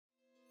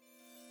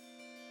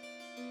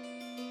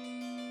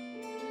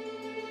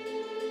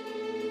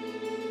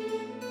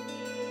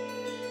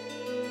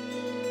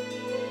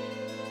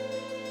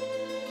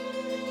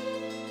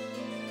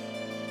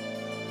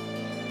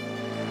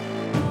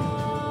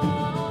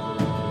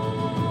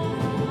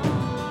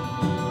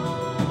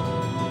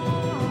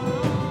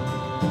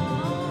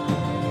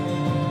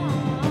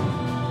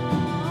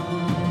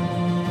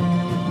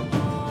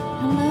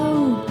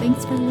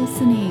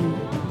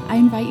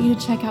invite you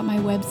to check out my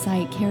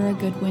website,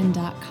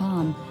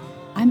 karagoodwin.com.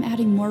 I'm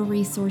adding more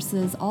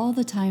resources all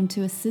the time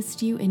to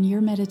assist you in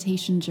your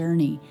meditation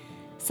journey.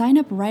 Sign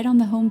up right on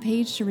the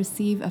homepage to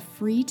receive a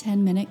free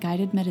 10-minute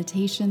guided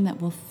meditation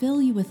that will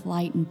fill you with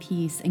light and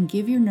peace and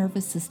give your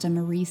nervous system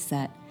a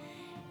reset.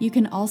 You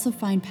can also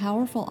find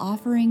powerful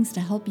offerings to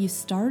help you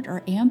start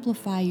or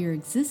amplify your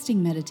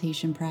existing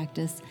meditation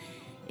practice,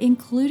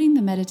 including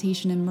the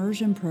Meditation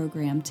Immersion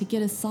Program to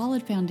get a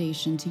solid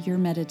foundation to your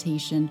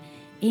meditation,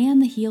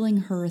 and the Healing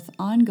Hearth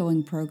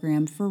ongoing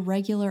program for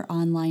regular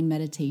online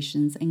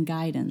meditations and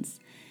guidance.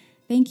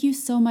 Thank you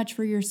so much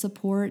for your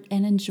support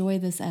and enjoy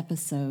this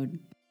episode.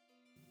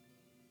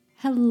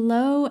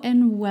 Hello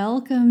and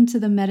welcome to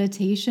the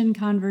Meditation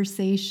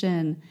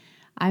Conversation.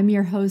 I'm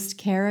your host,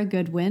 Kara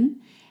Goodwin,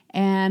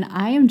 and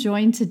I am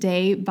joined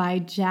today by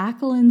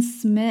Jacquelin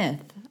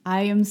Smith.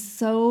 I am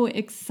so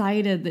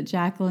excited that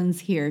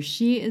Jacquelin's here.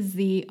 She is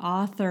the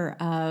author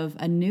of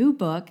a new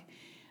book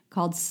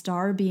called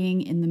Star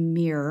Being in the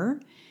Mirror.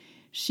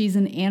 She's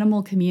an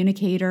animal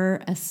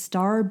communicator, a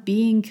star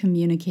being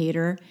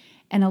communicator,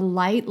 and a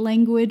light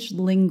language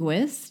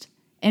linguist.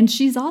 And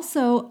she's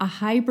also a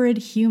hybrid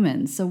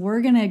human. So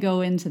we're going to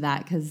go into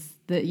that because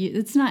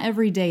it's not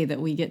every day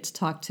that we get to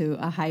talk to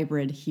a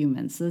hybrid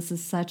human. So this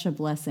is such a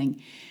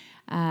blessing.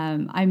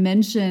 I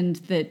mentioned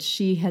that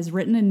she has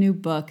written a new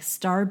book,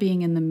 Star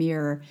Being in the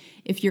Mirror.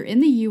 If you're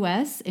in the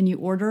U.S. and you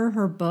order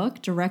her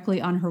book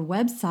directly on her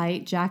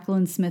website,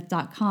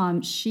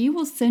 jacquelinsmith.com, she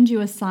will send you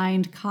a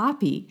signed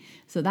copy.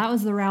 So that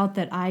was the route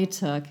that I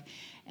took.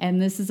 And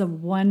this is a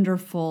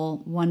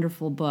wonderful,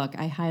 wonderful book.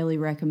 I highly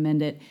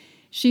recommend it.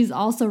 She's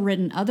also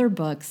written other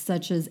books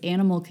such as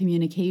Animal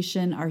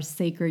Communication, Our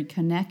Sacred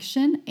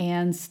Connection,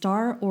 and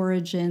Star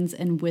Origins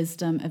and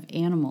Wisdom of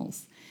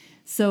Animals.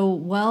 So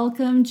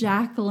welcome,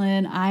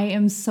 Jacquelin. I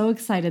am so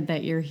excited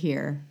that you're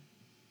here.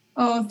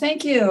 Oh,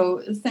 thank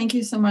you. Thank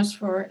you so much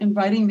for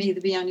inviting me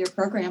to be on your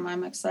program.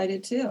 I'm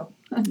excited too.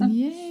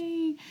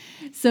 Yay.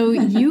 So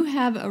you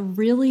have a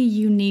really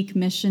unique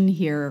mission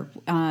here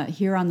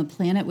on the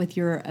planet with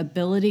your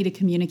ability to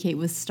communicate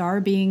with star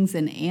beings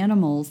and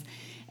animals.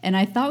 And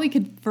I thought we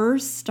could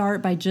first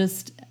start by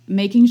just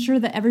making sure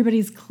that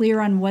everybody's clear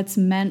on what's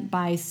meant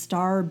by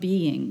star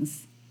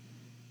beings.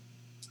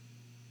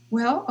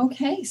 Well,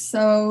 okay.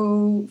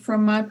 So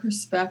from my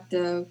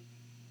perspective,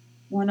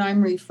 when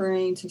I'm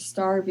referring to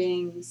star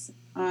beings,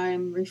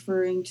 I'm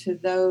referring to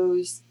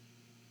those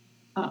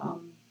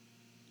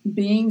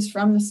beings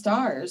from the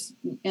stars.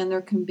 And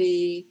there can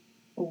be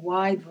a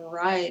wide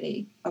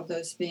variety of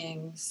those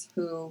beings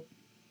who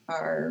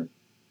are,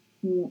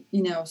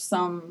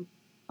 some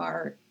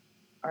are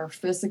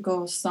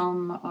physical,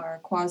 some are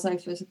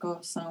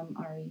quasi-physical, some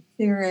are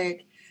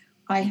etheric.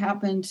 I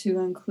happen to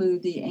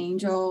include the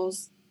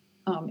angels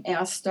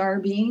as star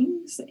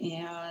beings,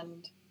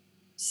 and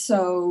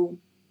so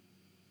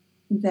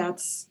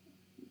that's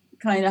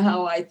kind of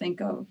how I think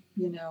of,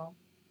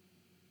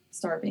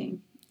 star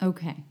being.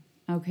 Okay,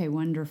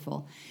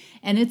 wonderful.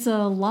 And it's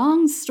a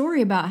long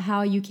story about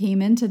how you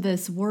came into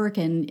this work,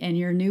 and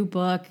your new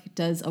book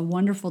does a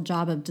wonderful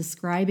job of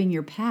describing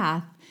your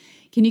path.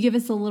 Can you give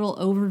us a little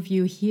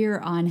overview here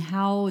on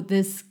how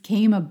this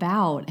came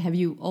about? Have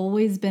you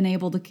always been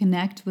able to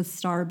connect with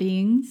star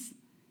beings?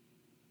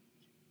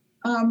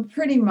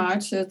 Pretty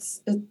much. It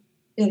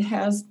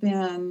has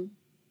been,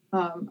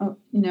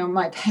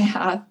 my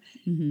path.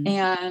 Mm-hmm.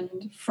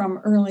 And from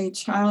early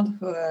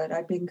childhood,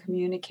 I've been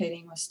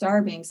communicating with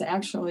star beings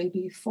actually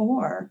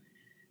before,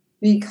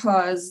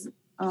 because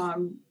I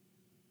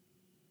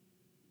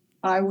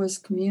was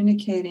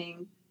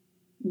communicating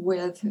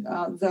with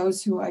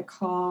those who I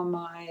call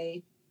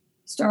my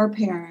star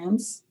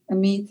parents,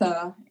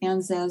 Amitha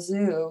and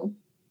Zazu,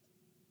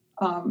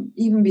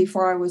 even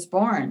before I was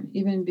born,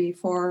 even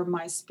before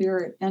my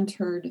spirit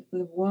entered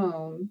the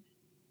womb.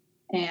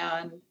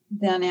 And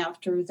then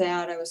after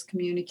that, I was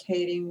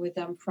communicating with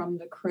them from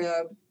the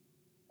crib,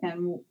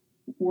 and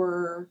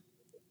were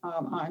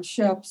on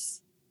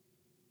ships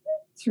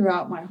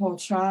throughout my whole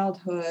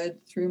childhood,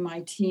 through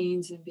my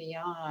teens and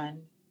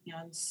beyond.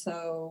 And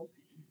so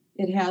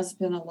it has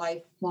been a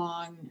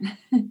lifelong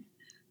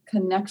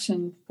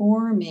connection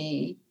for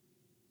me.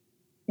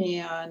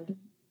 And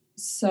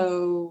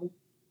so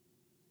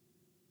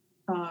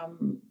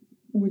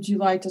would you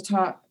like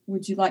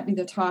me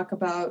to talk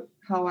about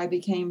how I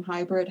became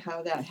hybrid,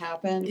 how that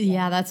happened?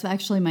 Yeah, that's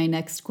actually my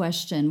next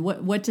question.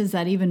 What does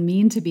that even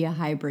mean to be a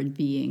hybrid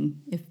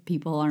being, if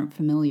people aren't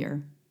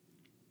familiar?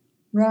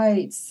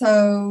 Right.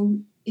 So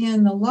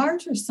in the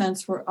larger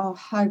sense, we're all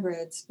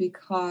hybrids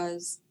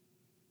because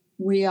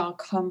we all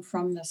come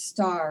from the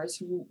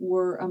stars.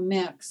 We're a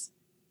mix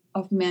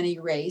of many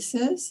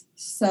races.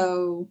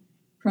 So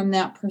from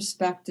that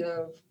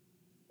perspective,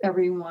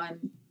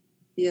 everyone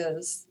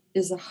is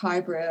a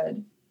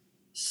hybrid.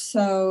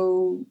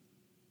 So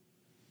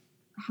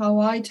how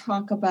I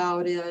talk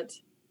about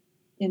it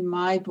in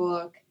my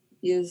book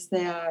is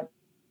that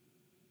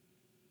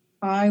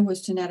I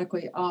was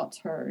genetically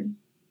altered.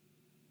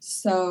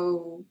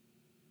 So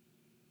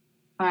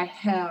I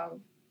have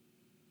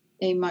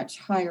a much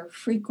higher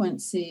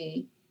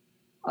frequency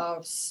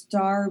of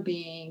star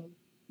being,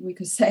 we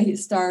could say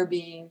star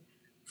being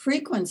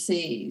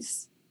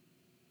frequencies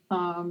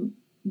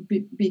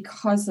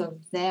because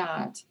of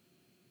that.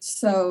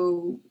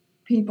 So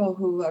people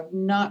who have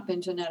not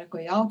been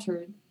genetically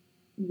altered,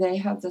 they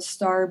have the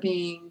star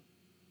being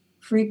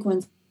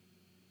frequency,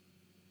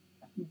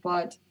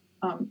 but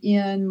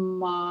in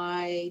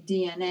my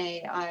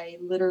DNA, I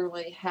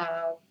literally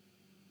have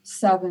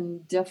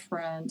 7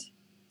 different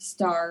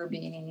star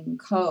being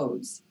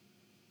codes.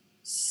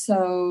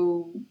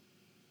 So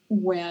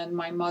when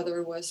my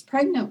mother was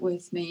pregnant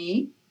with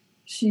me,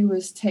 she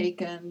was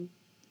taken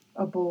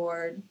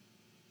aboard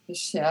the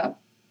ship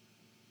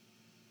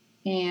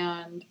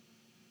and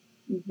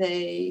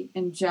they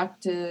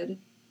injected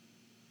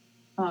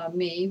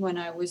me when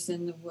I was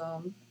in the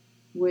womb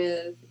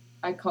with,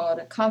 I call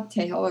it a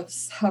cocktail of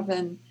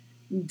 7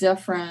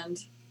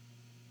 different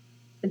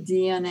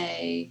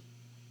DNA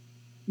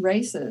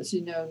races,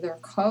 their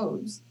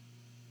codes.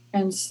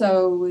 And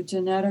so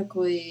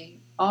genetically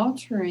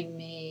altering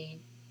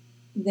me,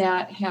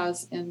 that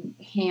has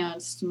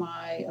enhanced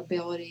my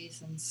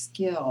abilities and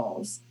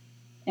skills.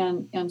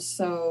 And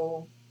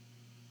so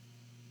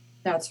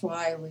that's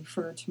why I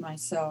refer to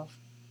myself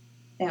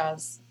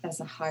as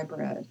a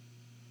hybrid.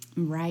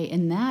 Right.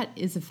 And that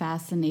is a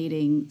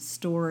fascinating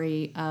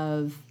story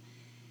of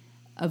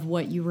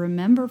what you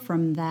remember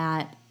from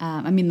that.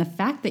 The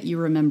fact that you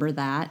remember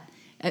that,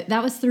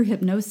 that was through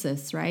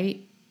hypnosis,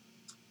 right?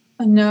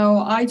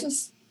 No,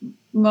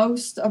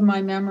 most of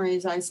my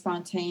memories I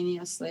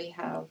spontaneously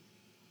have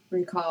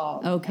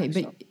recalled. Okay,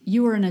 actually. but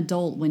you were an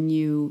adult when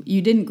you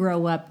didn't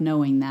grow up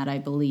knowing that, I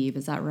believe.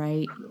 Is that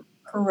right?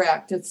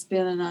 Correct. It's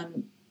been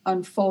an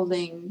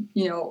unfolding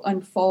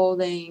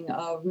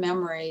of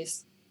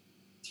memories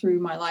through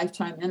my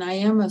lifetime. And I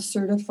am a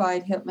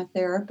certified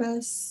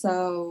hypnotherapist,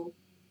 so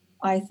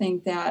I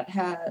think that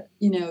had,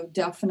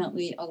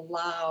 definitely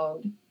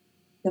allowed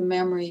the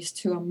memories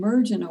to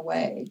emerge in a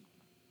way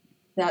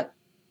that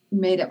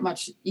made it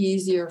much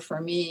easier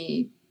for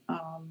me,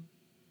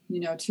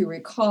 to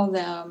recall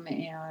them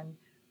and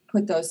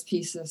put those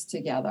pieces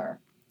together.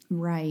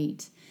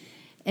 Right.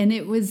 And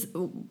it was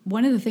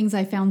one of the things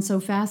I found so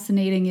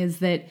fascinating is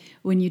that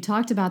when you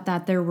talked about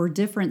that, there were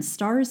different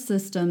star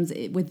systems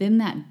within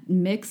that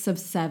mix of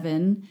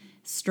 7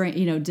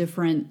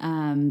 different,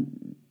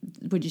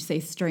 would you say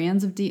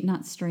strands of,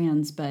 not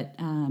strands, but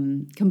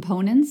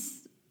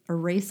components or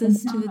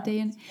races to the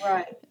DNA?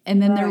 Right. And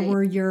then there Right.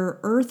 were your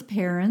Earth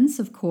parents,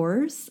 of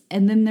course.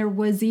 And then there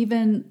was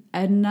even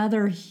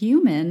another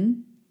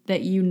human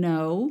that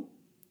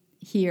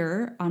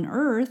here on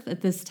Earth at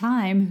this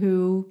time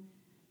who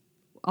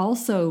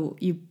also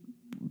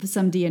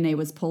some DNA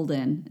was pulled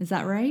in. Is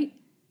that right?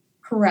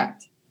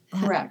 Correct.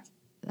 Correct.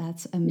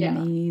 That's Yeah.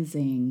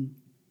 amazing.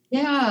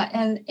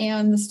 Yeah,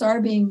 and the star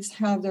beings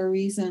have their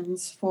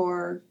reasons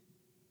for.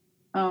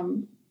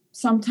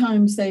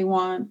 Sometimes they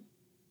want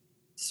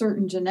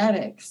certain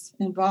genetics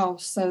involved,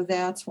 so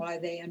that's why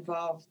they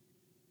involve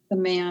the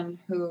man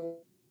who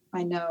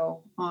I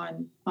know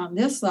on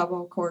this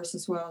level, of course,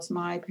 as well as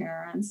my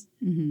parents,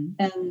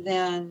 and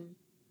then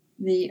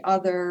the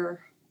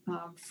other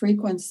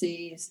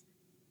frequencies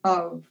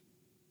of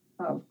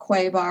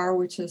Quabar,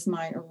 which is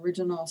my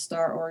original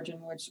star origin,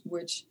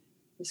 which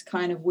is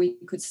kind of, we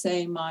could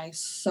say, my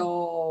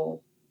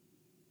soul,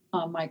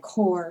 my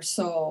core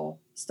soul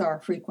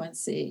star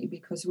frequency,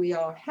 because we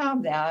all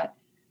have that.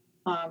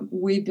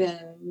 We've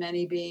been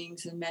many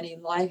beings in many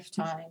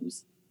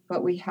lifetimes,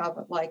 but we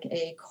have like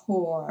a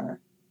core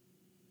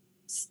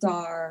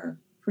star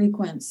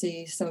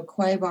frequency. So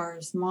Quabar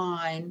is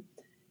mine,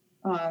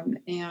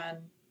 and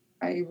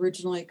I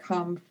originally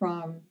come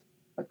from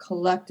a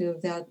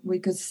collective that we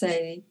could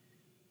say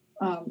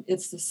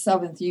it's the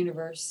 7th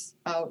universe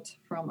out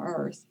from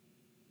Earth.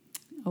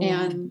 Oh,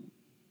 and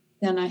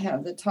then I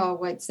have the tall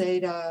white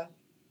Zeta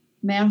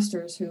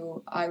masters,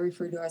 who I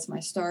refer to as my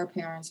star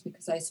parents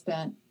because I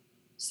spent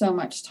so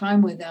much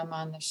time with them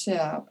on the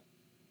ship.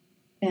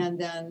 And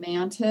then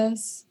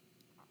Mantis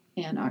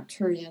and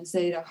Arcturian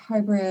Zeta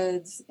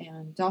hybrids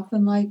and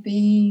dolphin-like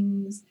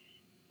beings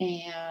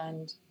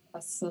and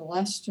a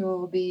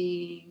celestial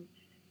being,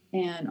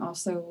 and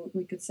also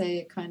we could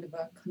say kind of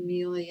a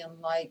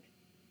chameleon-like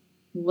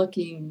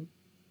looking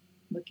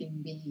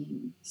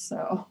being.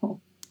 So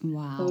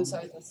wow. Those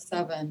are the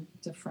 7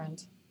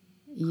 different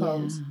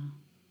codes. Yeah,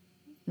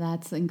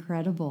 that's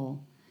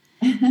incredible.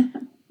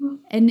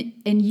 And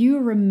you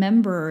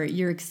remember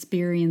your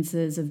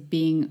experiences of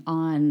being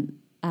on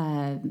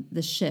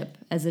the ship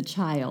as a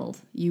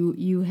child.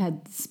 You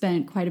had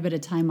spent quite a bit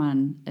of time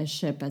on a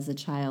ship as a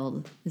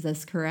child. Is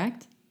this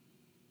correct?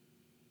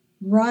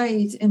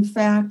 Right. In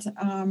fact,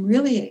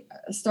 really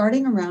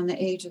starting around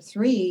the age of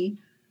 3,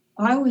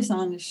 I was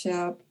on the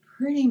ship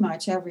pretty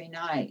much every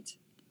night.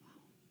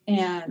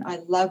 And I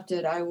loved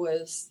it. I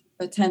was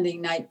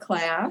attending night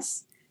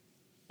class.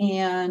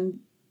 And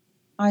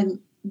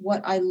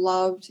what I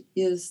loved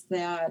is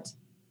that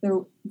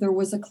there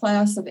was a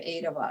class of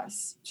 8 of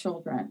us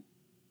children.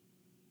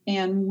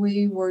 and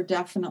we were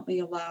definitely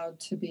allowed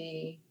to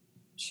be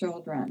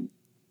children.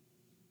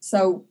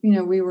 So,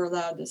 we were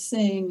allowed to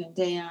sing and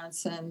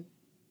dance and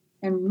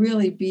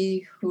really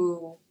be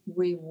who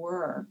we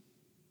were.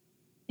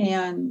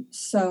 And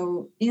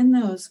so in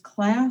those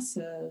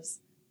classes,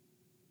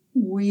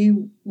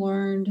 we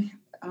learned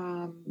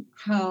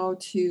how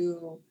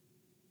to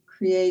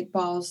create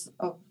balls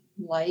of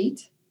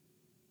light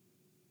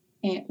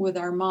with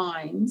our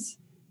minds,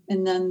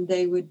 and then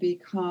they would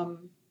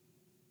become,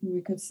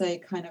 we could say,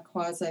 kind of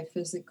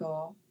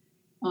quasi-physical,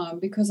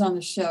 because on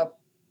the ship,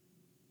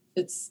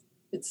 it's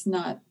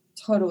not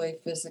totally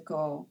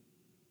physical.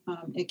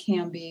 It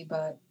can be,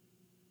 but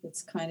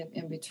it's kind of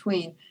in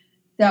between.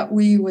 That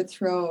we would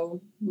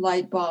throw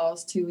light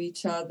balls to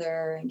each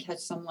other and catch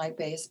some light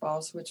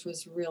baseballs, which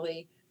was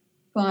really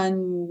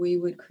fun. We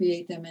would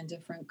create them in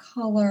different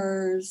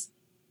colors,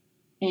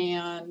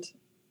 and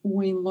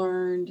we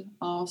learned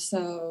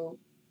also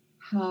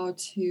how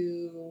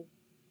to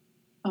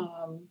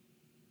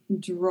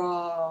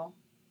draw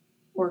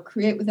or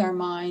create with our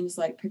minds,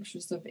 like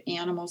pictures of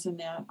animals and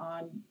that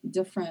on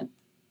different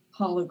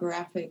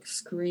holographic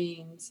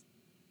screens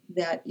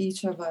that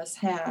each of us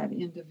had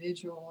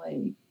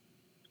individually.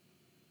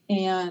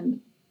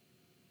 And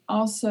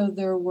also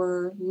there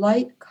were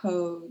light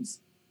codes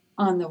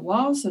on the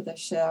walls of the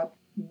ship,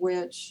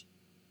 which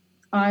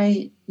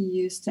I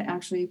used to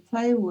actually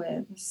play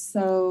with.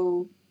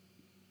 So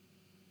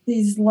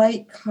these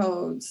light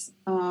codes,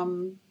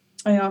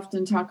 I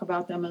often talk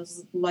about them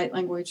as light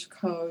language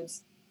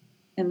codes,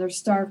 and they're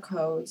star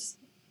codes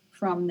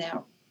from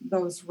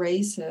those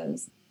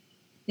races,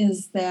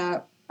 is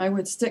that I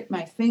would stick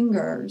my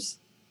fingers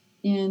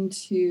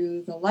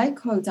into the light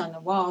codes on the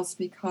walls,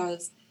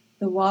 because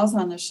the walls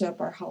on the ship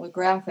are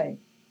holographic.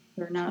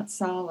 They're not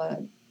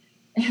solid.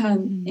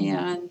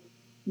 And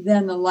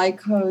then the light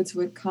codes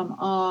would come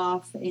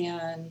off,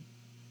 and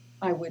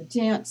I would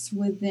dance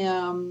with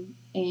them,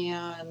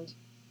 and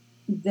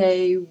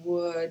they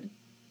would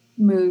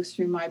move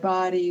through my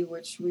body,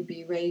 which would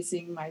be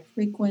raising my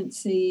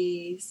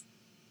frequencies.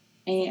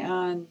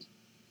 And,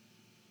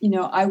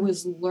 I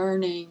was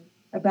learning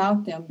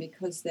about them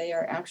because they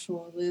are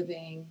actual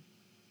living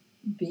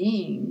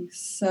beings.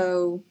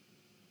 So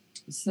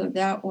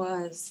that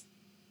was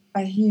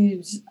a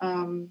huge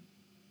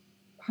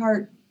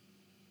part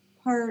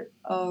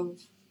of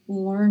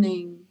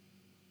learning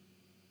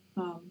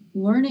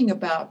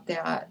about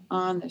that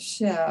on the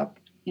ship.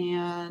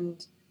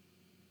 And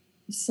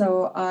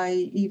so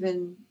I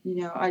even,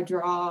 I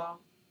draw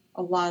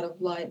a lot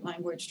of light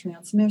language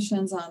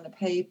transmissions on the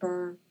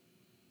paper,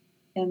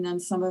 and then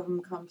some of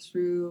them come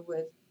through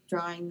with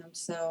drawing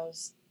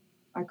themselves.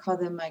 I call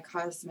them my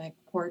cosmic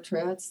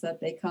portraits that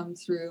they come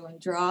through and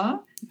draw.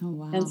 Oh,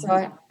 wow. And so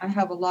I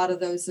have a lot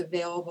of those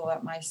available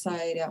at my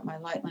site, at my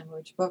light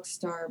language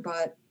bookstore.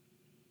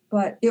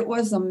 But it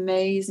was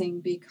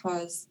amazing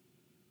because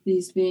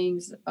these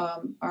beings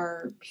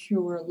are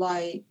pure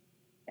light.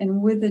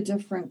 And with the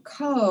different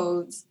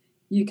codes,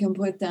 you can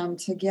put them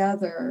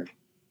together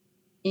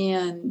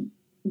in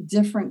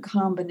different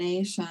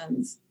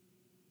combinations,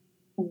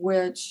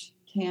 which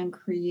can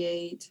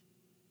create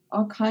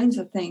all kinds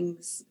of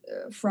things,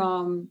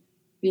 from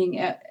being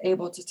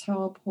able to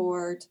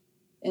teleport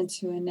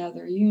into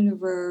another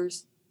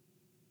universe,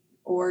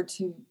 or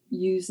to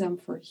use them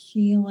for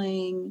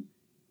healing,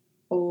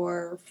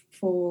 or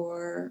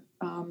for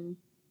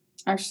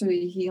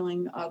actually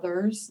healing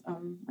others.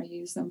 I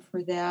use them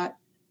for that,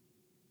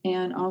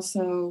 and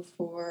also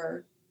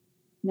for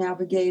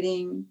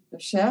navigating the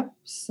ship.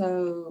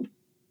 So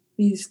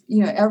these,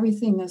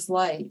 everything is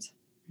light.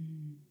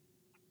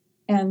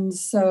 And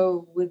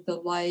so with the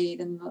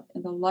light and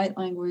the light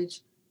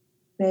language,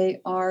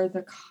 they are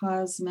the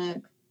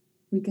cosmic,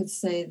 we could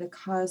say the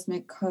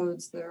cosmic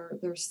codes,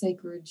 they're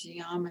sacred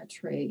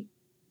geometry.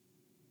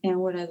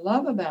 And what I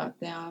love about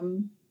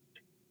them,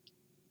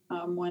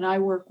 when I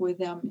work with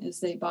them, is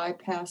they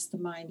bypass the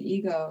mind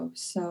ego.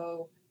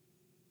 So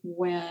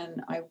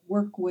when I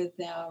work with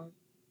them,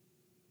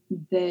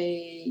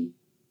 they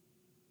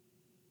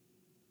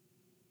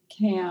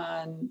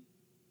can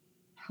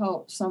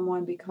help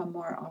someone become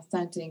more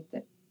authentic.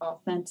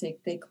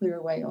 They clear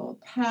away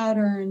old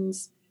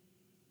patterns,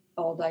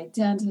 old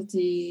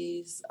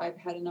identities. I've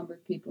had a number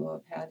of people who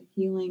have had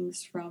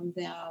healings from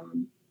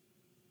them.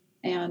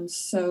 And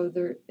so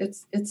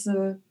it's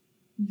a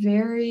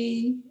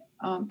very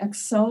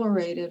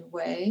accelerated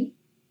way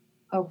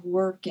of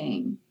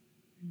working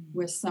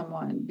with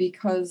someone,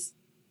 because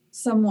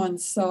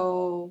someone's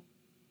soul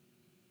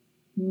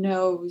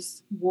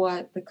knows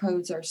what the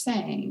codes are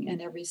saying,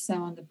 and every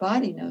cell in the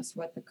body knows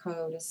what the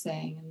code is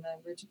saying, and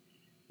the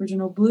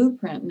original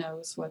blueprint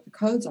knows what the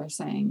codes are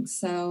saying.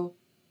 So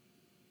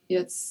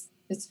it's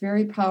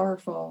very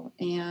powerful,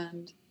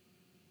 and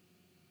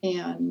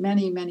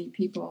many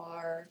people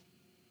are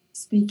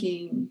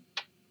speaking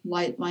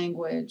light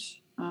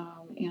language,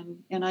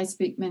 and I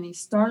speak many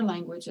star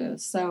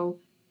languages. So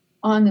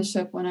on the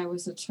ship, when I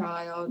was a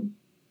child,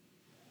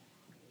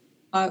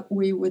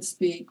 we would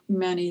speak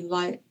many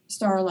light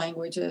star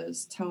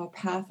languages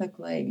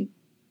telepathically,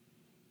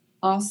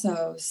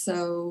 also.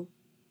 So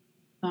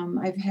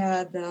I've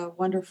had the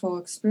wonderful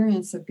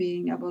experience of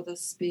being able to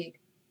speak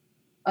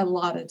a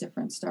lot of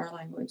different star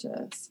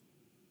languages.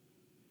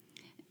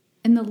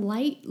 And the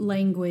light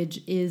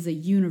language is a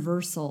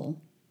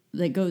universal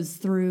that goes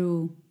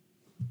through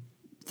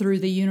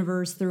the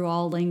universe, through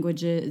all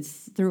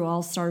languages, through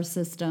all star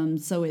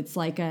systems. So it's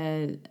like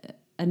a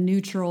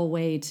neutral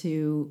way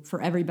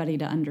for everybody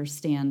to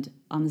understand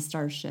on the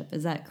starship.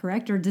 Is that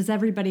correct? Or does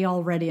everybody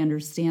already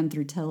understand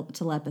through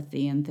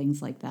telepathy and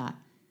things like that?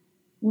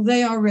 Well,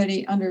 they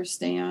already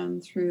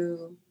understand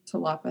through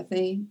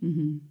telepathy,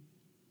 Mm-hmm.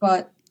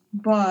 but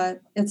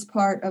it's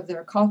part of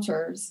their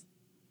cultures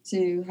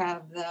to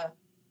have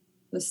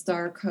the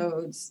star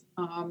codes,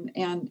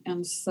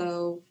 and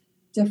so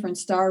different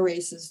star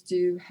races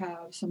do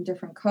have some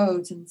different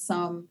codes, and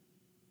some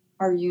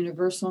are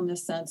universal in the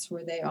sense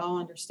where they all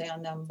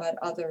understand them, but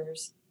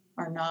others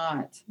are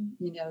not.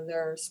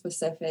 They're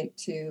specific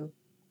to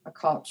a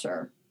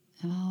culture.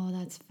 Oh,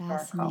 that's Our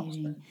culture.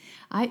 fascinating.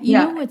 You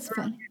Yeah. know what's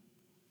fun?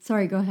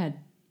 Sorry, go ahead.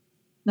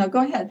 No, go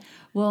ahead.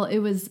 Well, it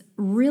was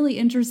really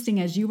interesting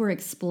as you were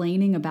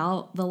explaining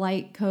about the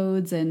light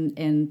codes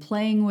and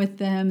playing with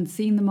them and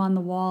seeing them on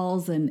the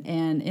walls and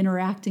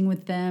interacting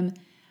with them.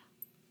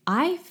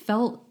 I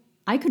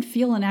could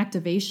feel an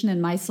activation in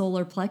my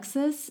solar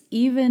plexus,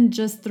 even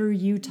just through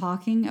you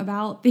talking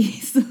about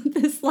this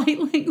light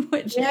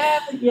language.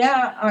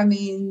 Yeah. I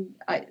mean,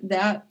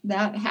 that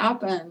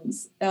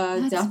happens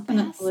That's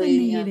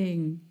definitely.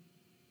 fascinating.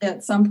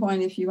 At some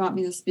point, if you want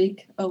me to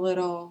speak a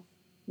little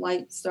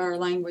light star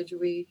language,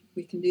 we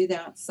can do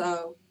that.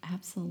 So,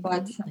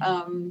 Absolutely.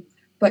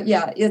 but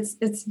yeah,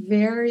 it's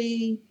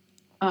very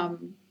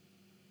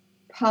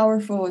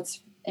powerful.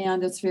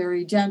 It's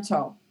very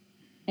gentle,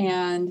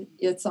 and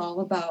it's all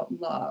about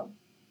love.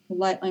 The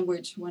light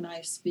language, when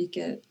I speak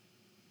it,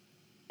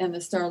 and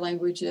the star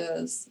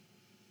languages,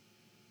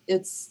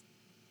 it's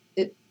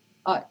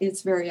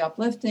it's very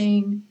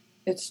uplifting.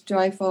 It's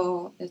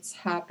joyful. It's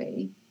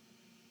happy.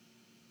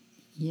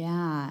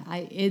 Yeah,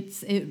 it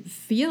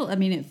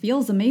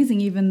feels amazing,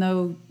 even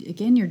though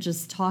again you're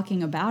just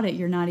talking about it,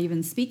 you're not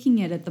even speaking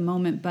it at the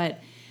moment, but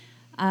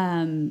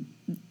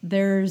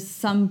there's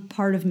some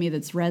part of me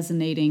that's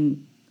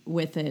resonating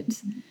with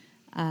it,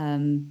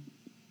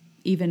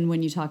 even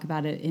when you talk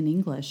about it in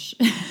English.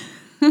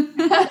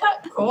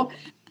 Cool.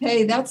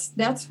 Hey,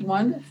 that's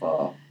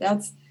wonderful.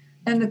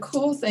 And the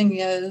cool thing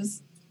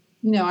is,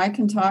 I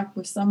can talk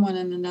with someone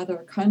in another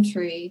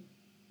country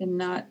and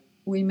not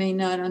we may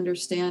not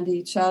understand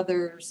each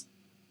other's,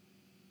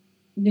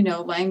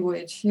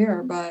 language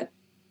here, but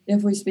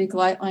if we speak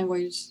light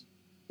language,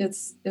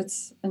 it's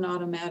an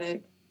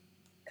automatic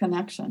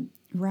connection.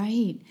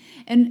 Right.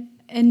 And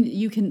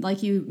you can,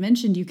 like you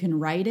mentioned, you can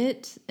write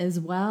it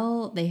as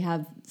well. They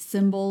have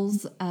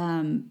symbols.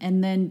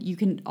 And then you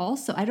can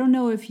also, I don't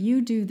know if you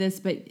do this,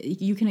 but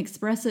you can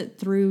express it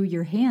through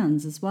your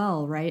hands as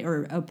well, right?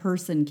 Or a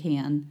person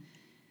can.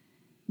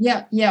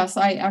 Yeah, yes,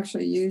 I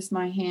actually use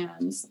my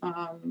hands.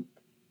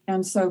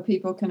 And so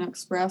people can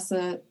express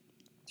it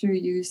through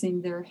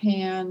using their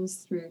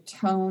hands, through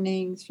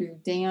toning, through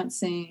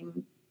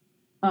dancing,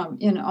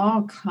 in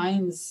all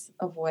kinds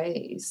of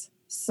ways.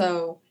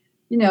 So,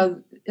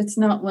 it's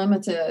not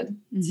limited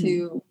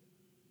to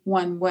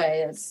one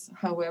way. It's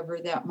however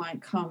that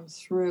might come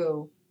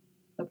through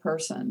the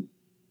person.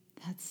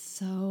 That's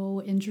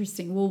so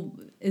interesting. Well,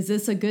 is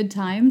this a good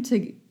time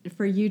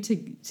for you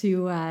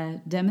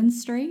to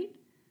demonstrate?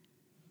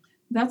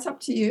 That's up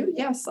to you.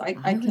 Yes, I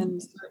I would.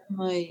 can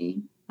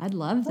certainly. I'd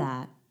love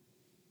that.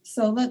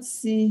 So let's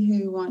see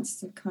who wants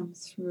to come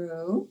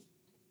through.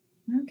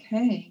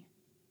 Okay.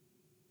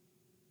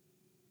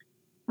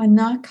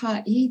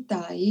 Anaka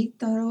ita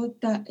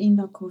itarota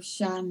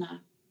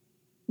inakoshana.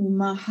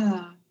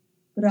 Umaha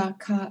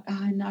braka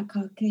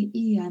anaka ke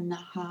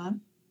ianaha.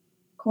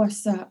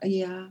 Kosa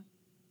ia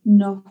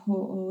noho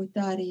o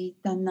dari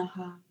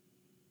tanaha.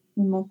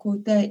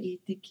 Umokote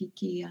ite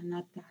kiki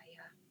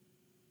anataya.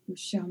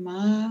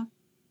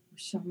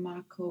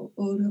 Ushamako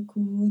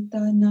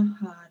urakuta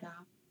nahara.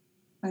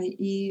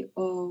 Ai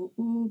o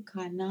u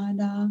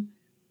Canada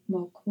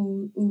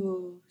moko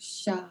u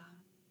sha.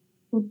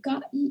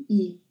 Uka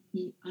i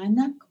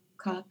anak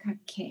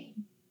kakake.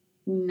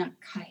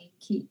 Unakai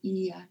ki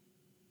ia.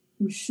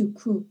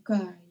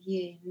 Ushukuka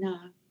ye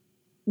na.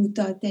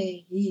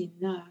 Utate i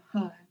na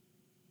ha.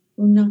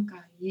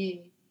 Unaka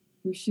ye.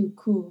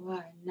 Ushuku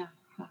na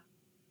ha.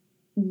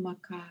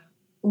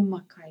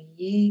 Umaka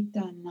ye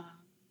tana.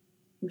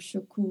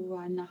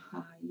 Ushuku na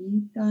ha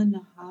i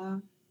tana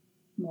ha.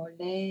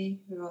 Mole,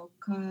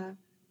 roka,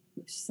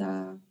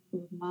 usa,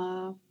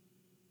 uma,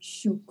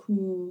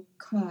 shuku,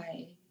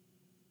 kai,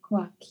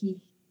 kwaki,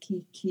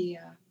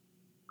 kikia,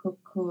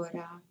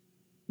 kokora,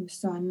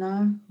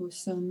 usonara,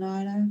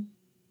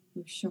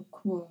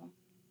 ushoku,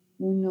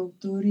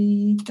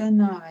 unoturi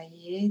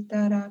tanaye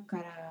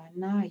tarakara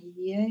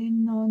naye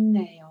no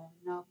neo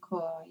no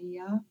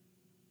koya,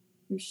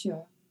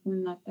 usho,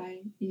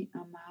 unatai I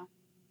ama,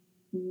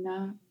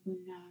 una.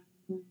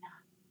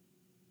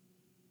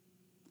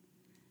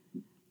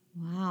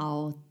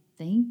 Wow.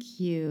 Thank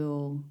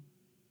you.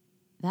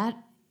 That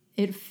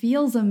it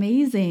feels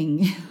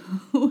amazing.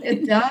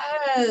 It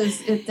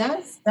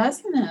does,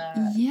 doesn't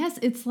it? Yes,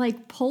 it's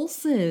like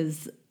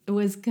pulses. It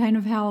was kind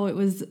of how Yeah.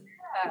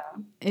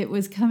 it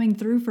was coming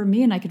through for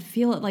me, and I could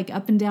feel it like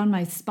up and down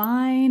my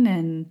spine,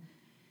 and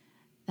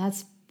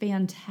that's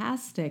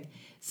fantastic.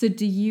 So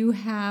do you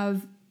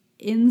have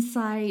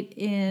insight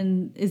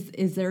in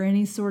is there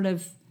any sort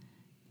of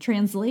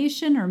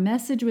translation or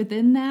message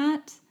within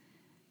that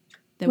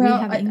we Well,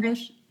 have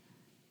English?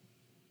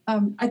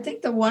 I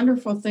think the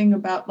wonderful thing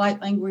about light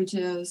language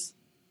is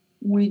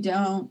we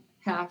don't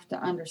have to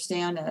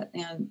understand it,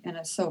 and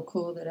it's so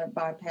cool that it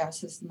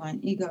bypasses the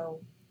mind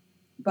ego.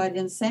 But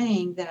in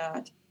saying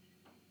that,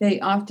 they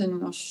often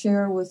will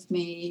share with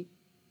me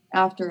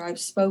after I've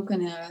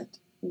spoken it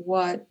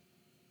what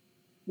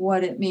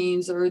it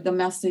means or the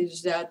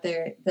message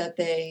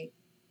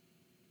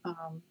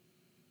um,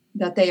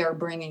 that they are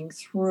bringing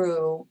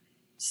through.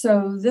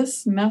 So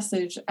this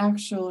message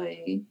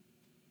actually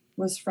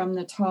was from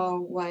the tall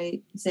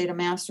white Zeta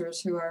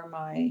Masters, who are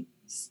my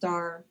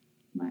star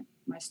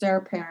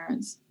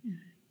parents,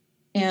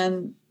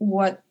 and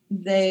what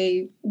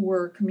they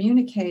were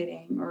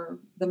communicating, or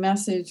the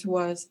message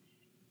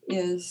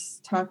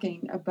is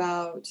talking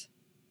about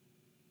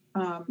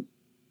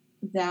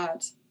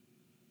that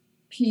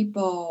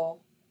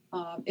people.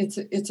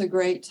 It's a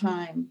great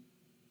time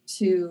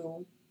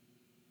to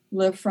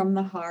live from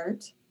the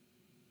heart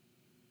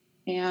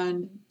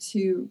and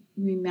to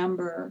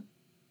remember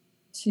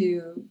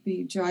to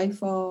be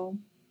joyful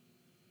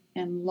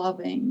and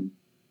loving,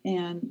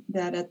 and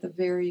that at the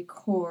very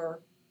core,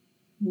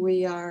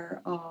 we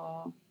are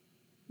all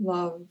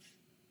love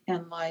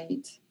and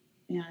light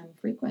and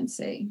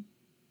frequency.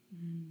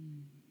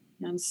 Mm.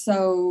 And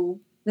so,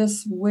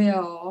 this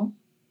will,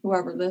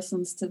 whoever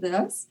listens to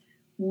this,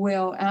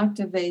 will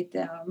activate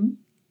them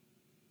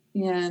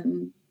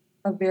in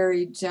a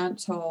very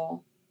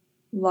gentle,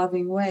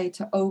 loving way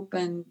to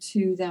open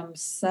to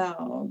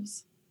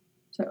themselves,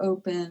 to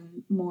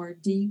open more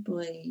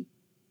deeply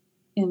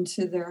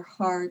into their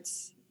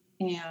hearts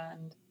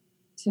and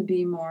to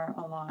be more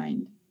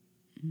aligned.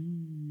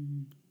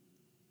 Mm.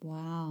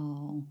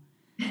 Wow.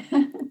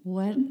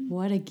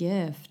 What a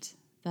gift.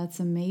 That's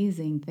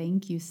amazing.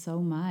 Thank you so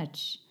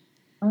much.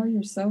 Oh,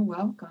 you're so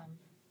welcome.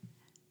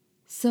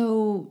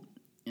 So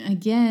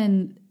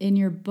again, in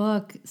your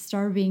book,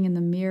 Star Being in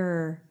the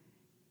Mirror,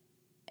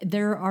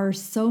 there are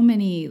so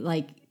many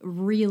like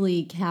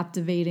really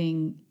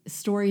captivating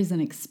stories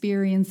and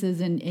experiences,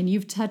 and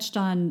you've touched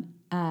on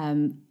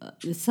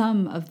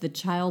some of the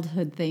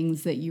childhood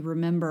things that you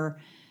remember,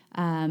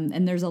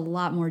 and there's a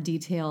lot more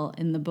detail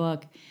in the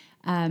book.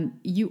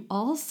 You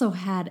also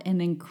had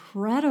an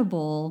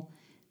incredible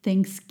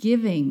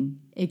Thanksgiving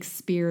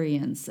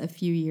experience a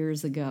few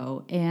years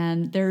ago,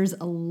 and there's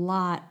a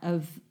lot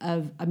of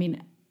I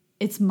mean,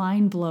 it's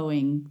mind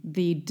blowing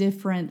the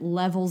different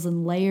levels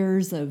and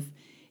layers of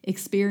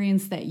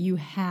experience that you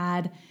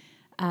had,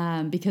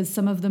 because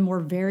some of them were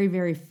very,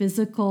 very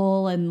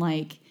physical and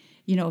like,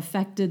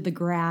 affected the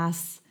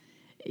grass,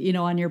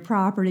 on your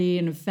property,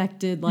 and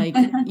affected like,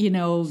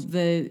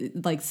 the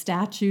like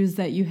statues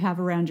that you have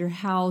around your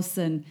house.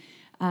 And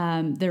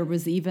there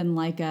was even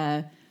like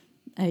a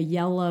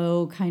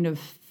yellow kind of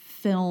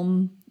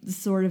film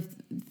sort of,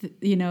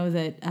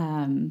 that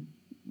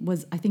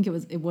I think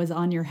it was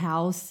on your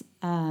house.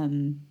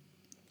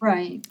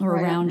 Right, Or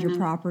right. around your In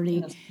property.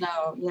 the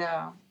snow,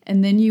 yeah.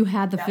 And then you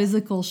had the Yes.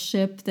 physical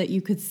ship that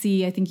you could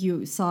see. I think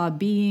you saw a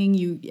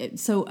being.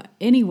 So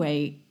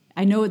anyway,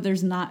 I know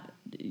there's not.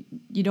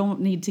 You don't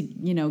need to,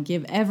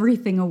 give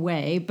everything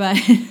away. But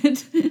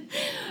is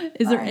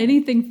there Right.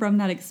 anything from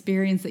that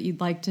experience that you'd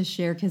like to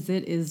share? Because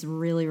it is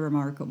really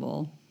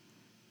remarkable.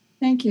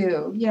 Thank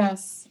you.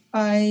 Yes,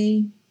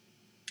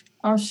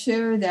 I'll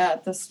share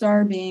that the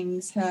star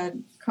beings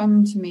had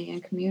come to me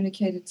and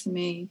communicated to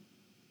me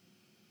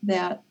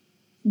that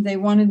they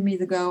wanted me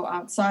to go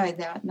outside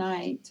that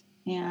night,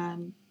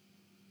 and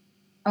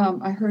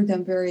I heard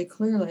them very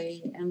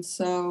clearly. And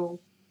so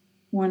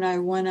when I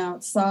went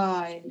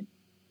outside,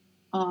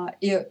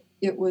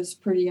 it was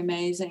pretty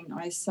amazing.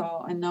 I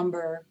saw a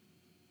number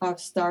of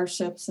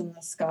starships in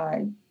the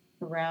sky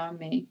around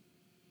me,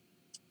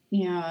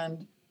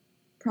 and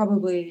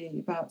probably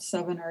about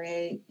 7 or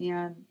 8,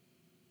 and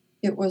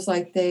it was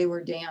like they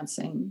were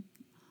dancing,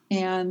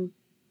 and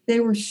they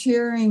were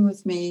sharing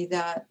with me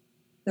that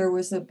there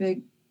was a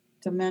big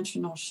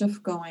dimensional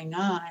shift going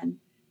on,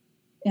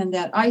 and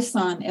that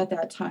Ison at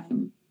that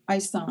time,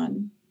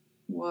 Ison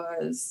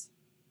was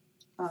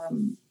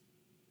um,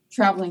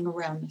 traveling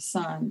around the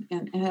sun,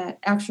 and it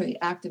actually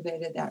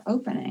activated that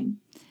opening.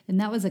 And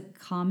that was a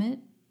comet?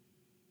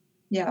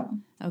 Yeah.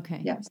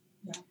 Okay. Yes.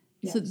 Yeah.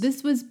 So Yes.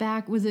 this was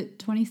back, was it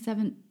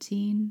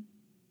 2017?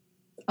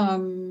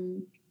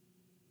 Um,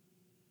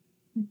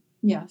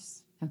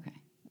 yes. Okay.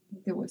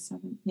 There was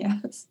 7.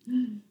 Yes.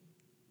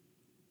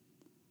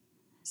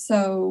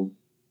 So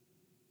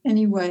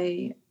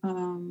anyway,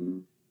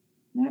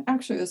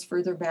 actually it was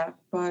further back,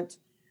 but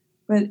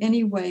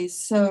anyway,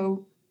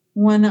 so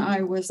when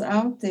I was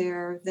out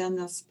there, then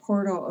this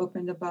portal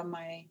opened above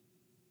my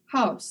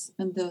house,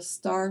 and this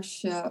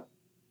starship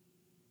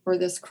or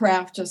this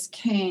craft just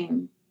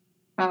came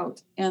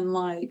out and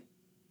like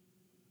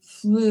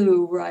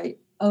flew right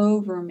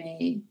over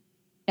me.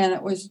 And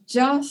it was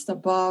just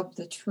above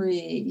the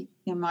tree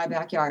in my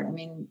backyard. I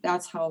mean,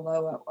 that's how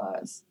low it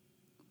was.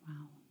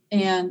 Wow.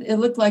 And it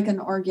looked like an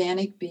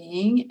organic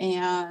being.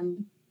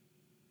 And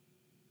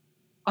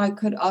I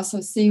could also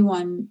see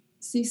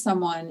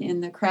someone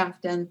in the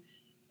craft, and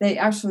they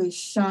actually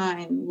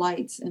shine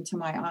lights into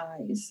my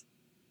eyes.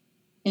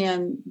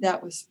 And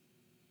that was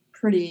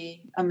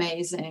pretty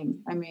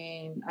amazing. I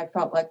mean, I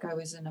felt like I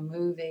was in a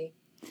movie.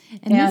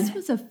 And this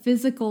was a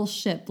physical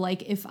ship.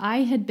 Like if I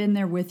had been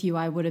there with you,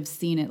 I would have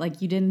seen it.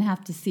 Like you didn't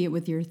have to see it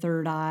with your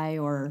third eye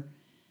or.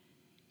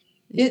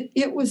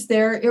 It was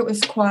there. It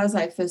was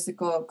quasi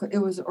physical. It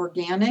was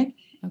organic.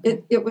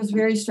 Okay. It was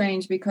very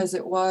strange because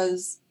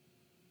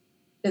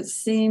it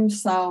seemed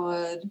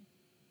solid,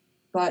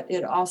 but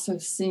it also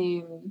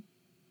seemed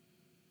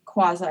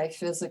quasi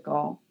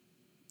physical.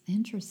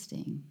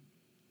 Interesting.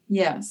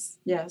 Yes,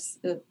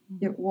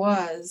 it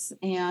was.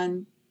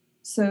 And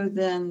so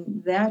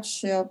then that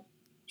ship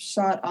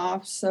shot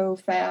off so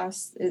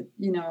fast.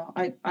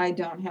 I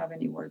don't have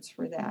any words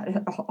for that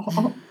at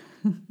all.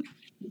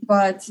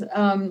 But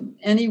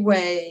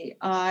anyway,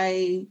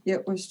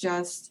 it was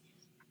just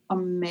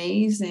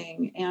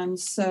amazing. And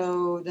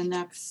so the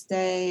next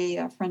day,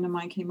 a friend of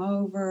mine came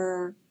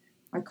over.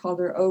 I called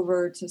her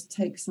over to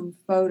take some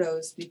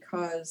photos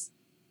because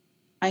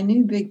I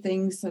knew big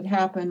things had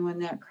happened when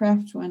that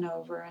craft went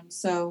over. And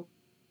so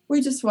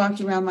we just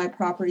walked around my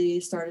property,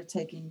 started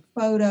taking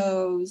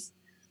photos.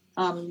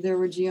 There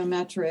were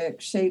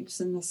geometric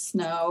shapes in the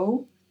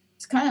snow.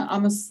 It's kind of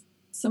almost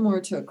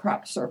similar to a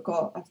crop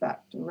circle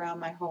effect around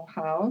my whole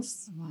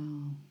house.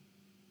 Wow.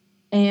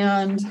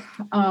 And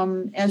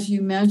as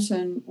you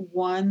mentioned,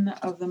 one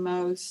of the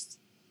most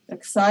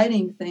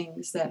exciting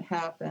things that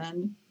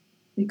happened,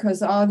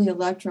 because all the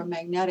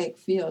electromagnetic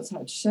fields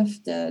had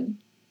shifted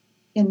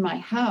in my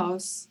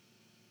house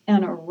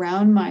and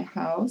around my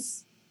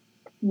house,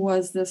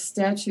 was the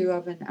statue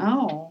of an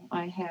owl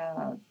I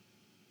have.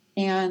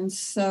 And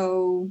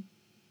so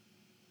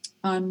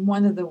on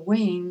one of the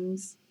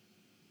wings,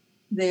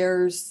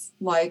 there's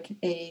like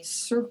a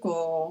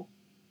circle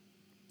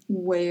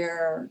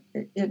where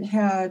it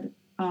had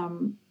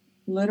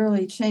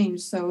literally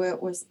changed. So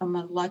it was a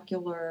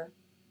molecular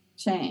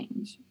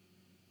change,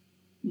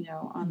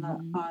 on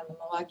the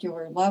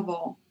molecular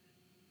level.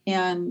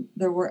 And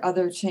there were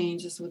other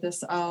changes with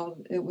this owl.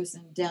 It was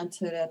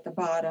indented at the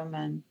bottom,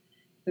 and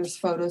there's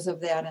photos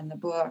of that in the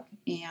book.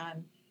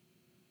 And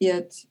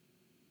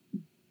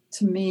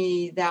to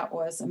me, that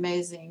was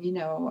amazing.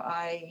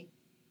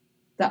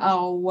 The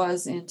owl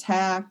was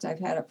intact. I've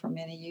had it for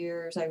many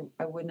years.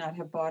 I would not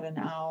have bought an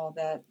owl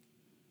that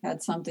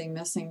had something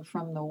missing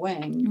from the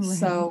wing.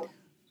 Right.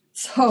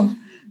 So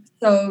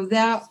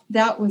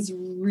that was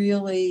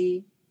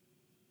really,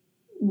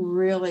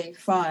 really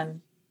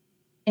fun.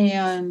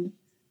 And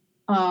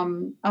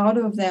out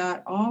of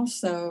that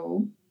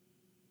also,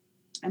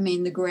 I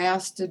mean, the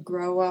grass did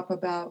grow up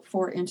about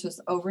 4 inches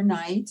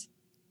overnight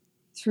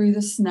through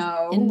the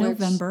snow. In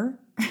November.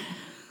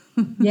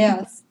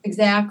 Yes,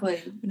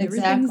 exactly. When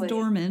everything's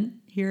dormant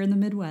here in the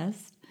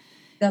Midwest.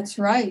 That's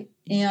right.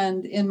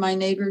 And in my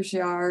neighbor's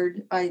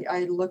yard,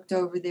 I looked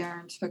over there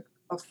and took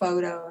a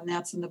photo, and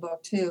that's in the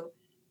book too.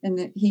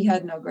 And he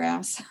had no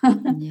grass.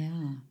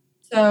 Yeah.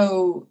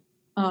 So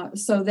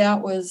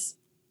that was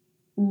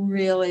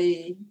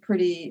really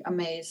pretty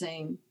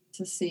amazing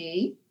to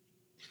see.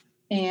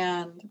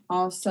 And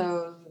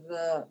also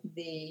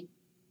the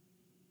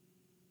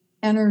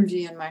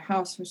energy in my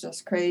house was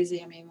just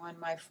crazy. I mean, when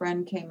my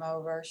friend came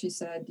over, she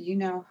said, "Do you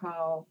know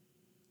how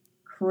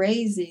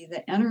crazy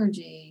the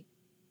energy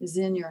is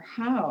in your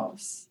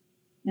house?"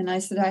 And I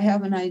said, "I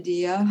have an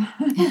idea."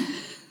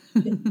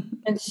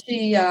 And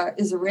she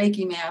is a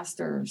Reiki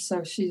master,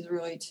 so she's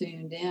really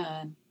tuned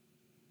in.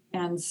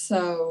 And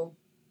so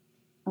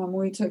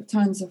we took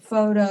tons of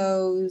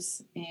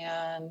photos,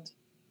 and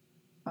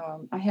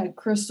I had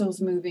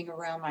crystals moving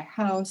around my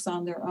house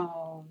on their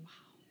own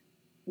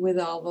with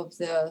all of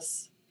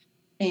this.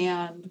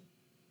 And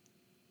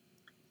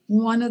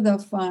one of the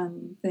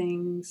fun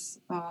things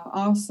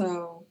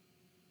also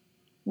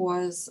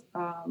was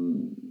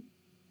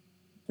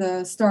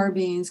the star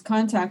beings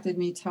contacted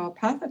me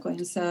telepathically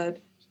and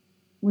said,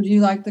 "Would you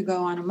like to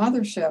go on a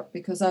mothership?"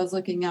 Because I was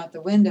looking out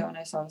the window and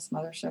I saw this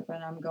mothership,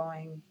 and I'm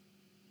going,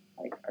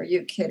 like, "Are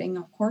you kidding?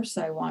 Of course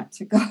I want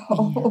to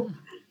go." Yeah.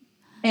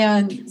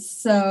 And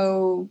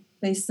so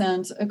they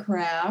sent a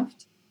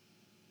craft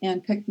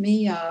and picked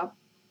me up,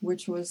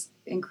 which was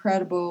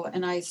incredible.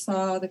 And I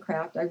saw the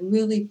craft. I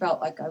really felt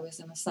like I was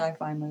in a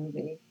sci-fi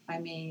movie. I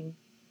mean,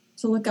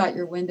 to look out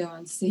your window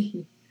and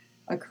see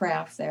a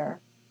craft there,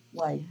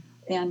 like,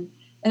 and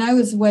I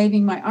was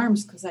waving my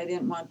arms because I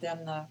didn't want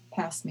them to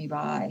pass me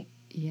by.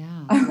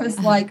 Yeah. I was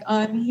like,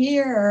 "I'm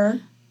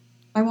here.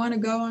 I want to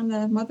go on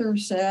the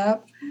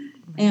mothership."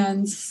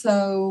 And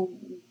so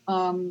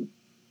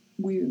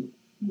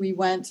we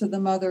went to the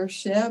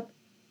mothership.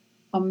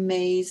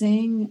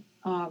 Amazing,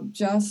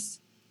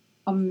 just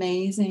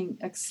amazing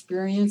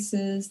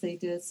experiences. They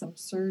did some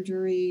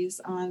surgeries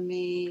on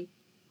me.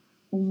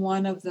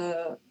 One of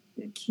the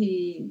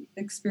key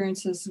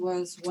experiences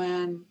was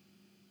when,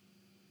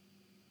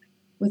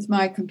 with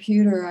my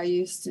computer, I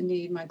used to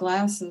need my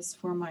glasses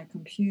for my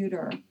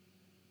computer.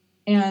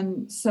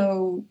 And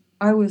so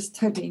I was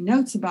taking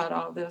notes about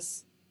all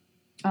this,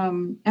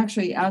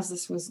 actually, as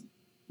this was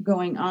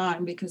going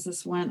on, because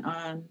this went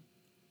on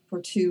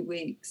for 2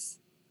 weeks.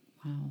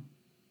 Wow.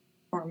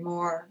 Or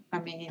more. I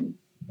mean,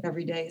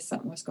 every day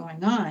something was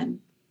going on.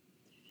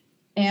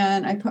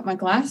 And I put my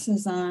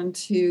glasses on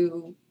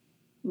to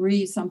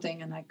read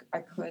something, and I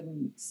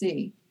couldn't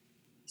see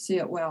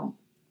it well.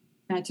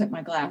 And I took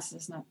my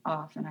glasses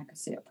off, and I could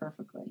see it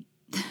perfectly.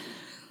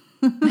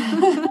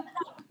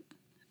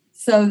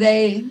 So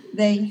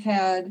they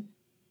had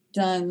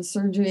done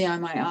surgery on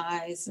my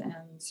eyes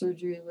and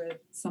surgery with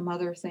some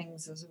other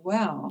things as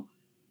well.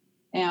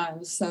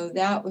 And so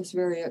that was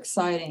very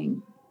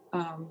exciting,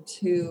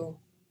 to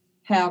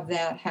have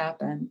that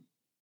happen.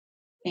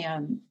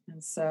 And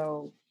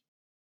so,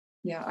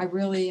 yeah, I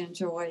really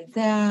enjoyed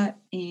that.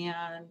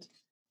 And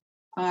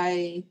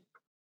I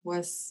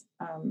was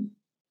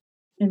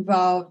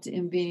involved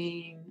in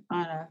being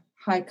on a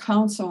high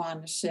council on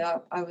the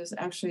ship. I was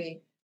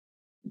actually,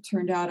 it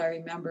turned out I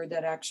remembered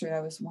that actually I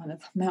was one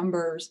of the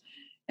members.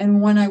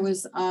 And when I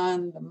was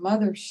on the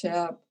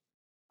mothership,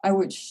 I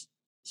would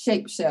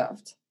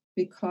shapeshift,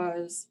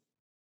 because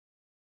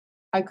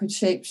I could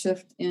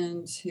shapeshift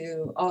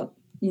into all,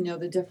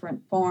 the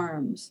different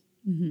forms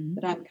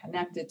that I'm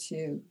connected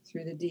to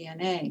through the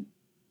DNA.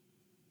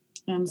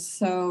 And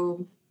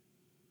so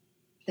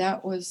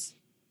that was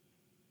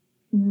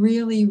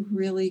really,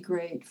 really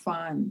great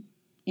fun.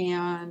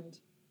 And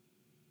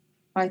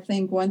I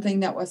think one thing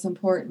that was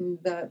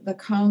important, the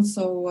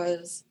council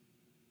was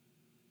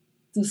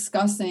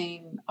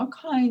discussing all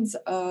kinds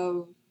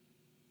of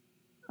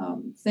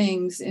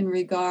things in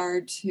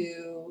regard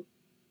to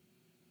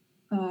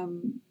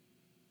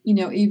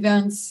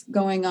events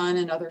going on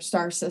in other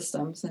star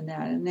systems and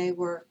that. And they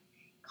were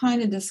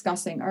kind of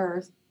discussing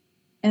Earth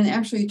and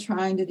actually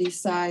trying to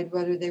decide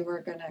whether they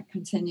were going to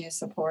continue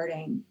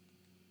supporting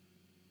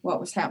what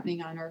was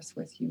happening on Earth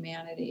with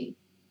humanity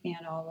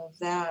and all of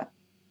that.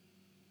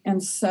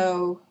 And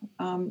so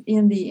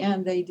in the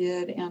end, they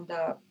did end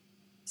up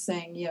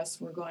saying,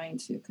 yes, we're going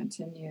to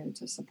continue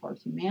to support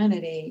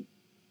humanity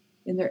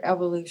in their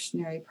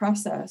evolutionary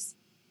process,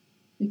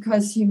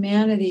 because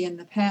humanity in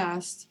the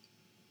past,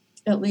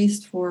 at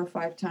least 4 or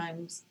 5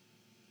 times,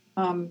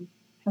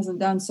 hasn't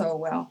done so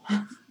well.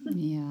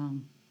 Yeah.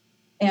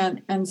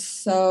 And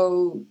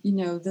so,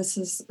 this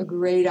is a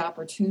great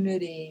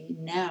opportunity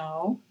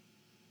now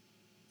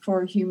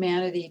for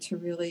humanity to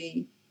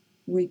really,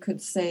 we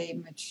could say,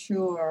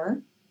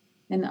 mature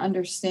and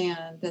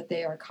understand that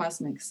they are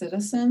cosmic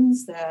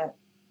citizens, that,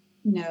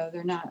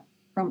 they're not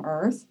from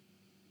Earth,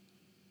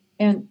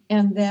 and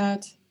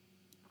that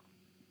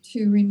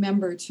to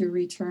remember to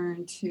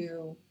return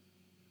to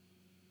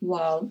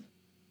love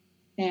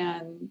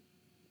and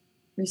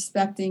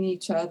respecting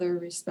each other,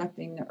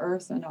 respecting the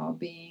Earth and all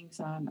beings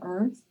on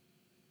Earth,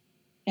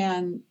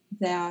 and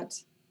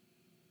that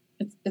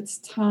it's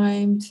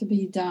time to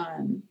be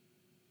done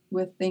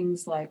with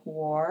things like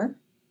war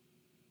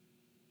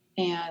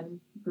and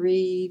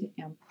greed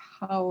and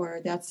power.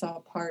 That's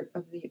all part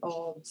of the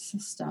old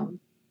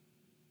system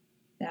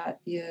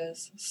that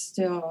is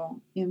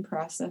still in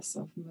process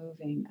of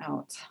moving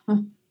out.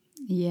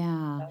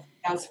 Yeah.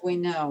 As we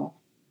know.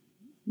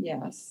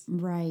 Yes.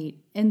 Right.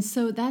 And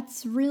so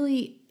that's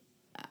really,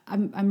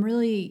 I'm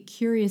really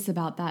curious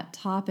about that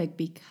topic,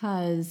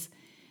 because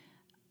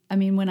I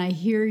mean, when I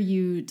hear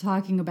you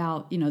talking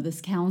about,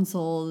 this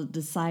council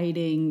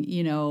deciding,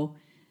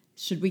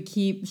 should we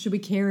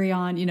carry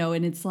on,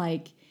 and it's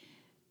like,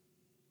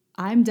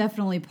 I'm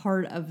definitely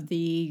part of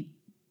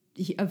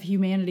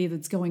humanity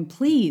that's going,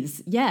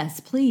 please, yes,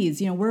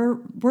 please, we're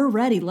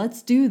ready.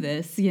 Let's do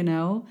this,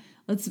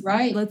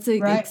 let's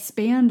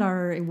expand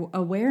our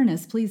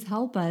awareness. Please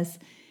help us.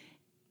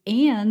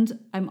 And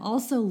I'm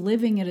also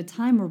living at a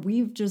time where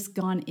we've just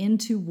gone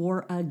into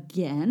war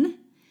again.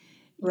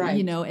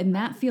 Right. And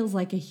that feels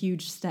like a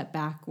huge step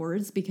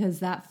backwards, because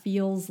that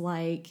feels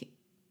like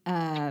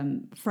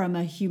from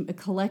a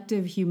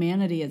collective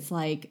humanity, it's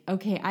like,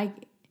 okay,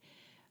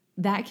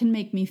 that can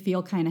make me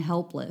feel kind of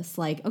helpless.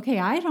 Like, okay,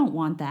 I don't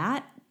want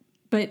that,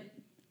 but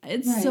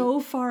it's so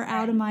far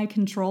out of my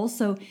control.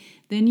 So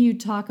then you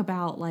talk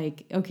about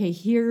like, okay,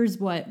 here's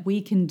what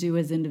we can do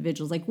as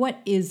individuals, like what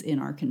is in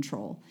our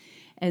control.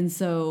 And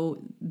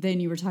so then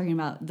you were talking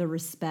about the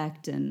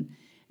respect and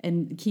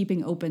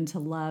keeping open to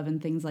love and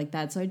things like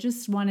that. So I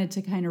just wanted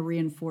to kind of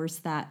reinforce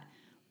that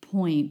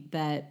point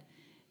that,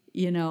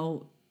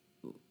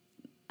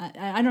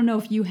 I don't know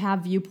if you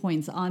have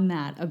viewpoints on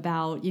that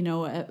about,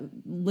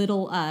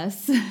 little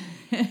us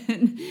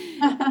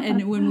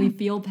and when we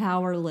feel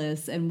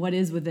powerless and what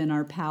is within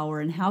our power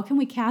and how can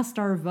we cast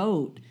our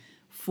vote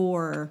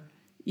for,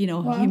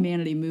 Well,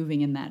 humanity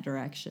moving in that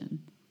direction.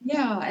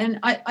 yeah, and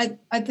I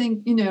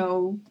think,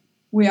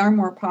 we are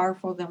more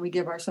powerful than we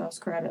give ourselves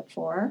credit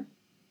for,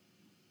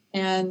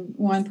 and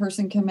one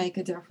person can make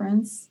a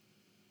difference.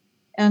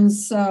 And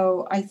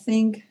so I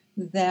think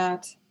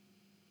that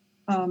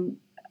um,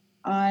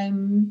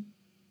 I'm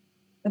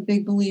a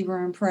big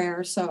believer in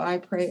prayer, so I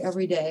pray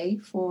every day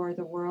for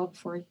the world,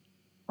 for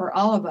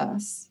all of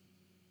us.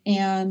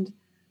 And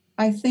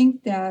I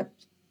think that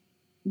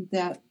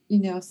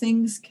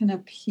things can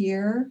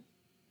appear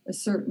a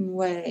certain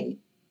way,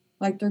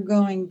 like they're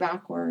going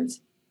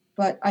backwards,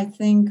 but I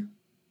think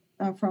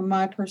from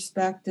my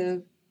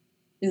perspective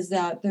is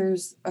that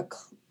there's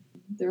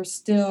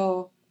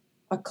still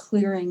a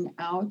clearing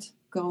out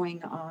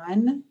going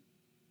on,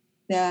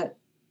 that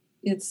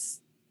it's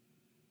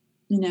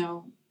you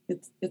know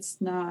it's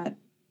not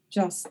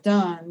just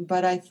done.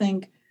 But I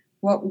think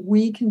what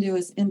we can do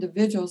as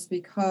individuals,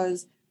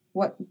 because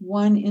what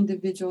one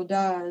individual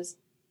does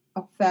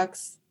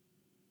affects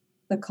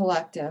the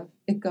collective,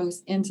 it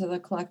goes into the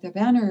collective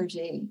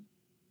energy,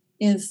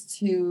 is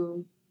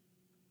to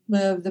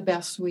live the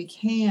best we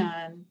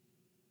can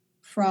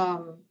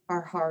from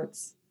our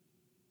hearts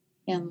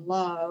and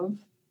love,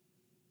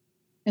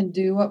 and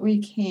do what we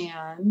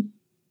can,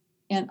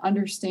 and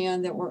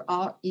understand that we're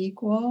all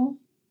equal.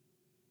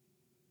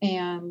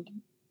 And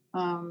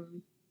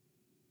um,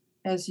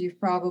 as you've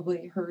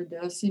probably heard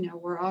this,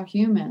 we're all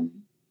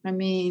human. I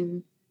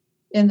mean,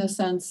 in the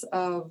sense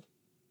of,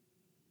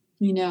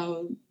 you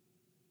know,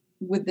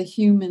 with the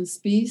human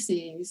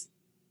species,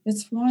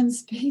 it's one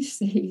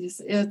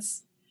species.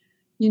 It's,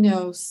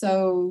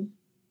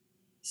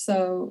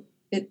 so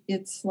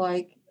it's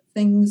like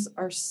things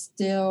are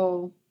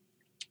still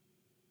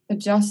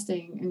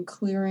adjusting and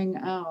clearing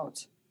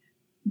out.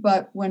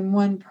 But when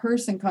one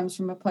person comes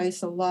from a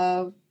place of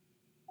love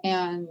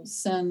and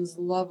sends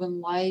love and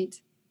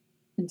light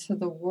into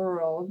the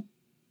world,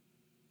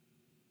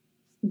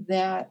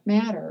 that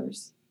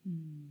matters.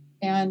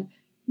 And,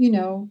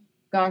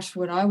 gosh,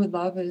 what I would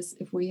love is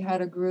if we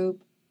had a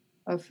group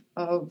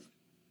of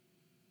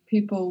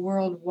people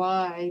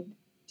worldwide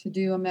to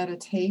do a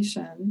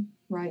meditation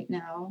right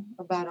now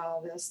about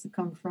all this, to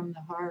come from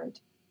the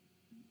heart,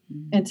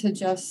 and to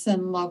just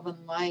send love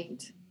and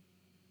light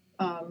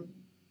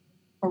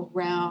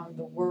around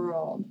the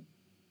world.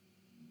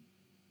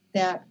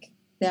 That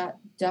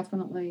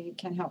definitely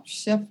can help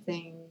shift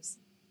things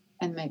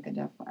and make a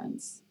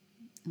difference.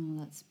 Oh,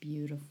 that's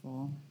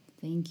beautiful.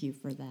 Thank you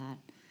for that.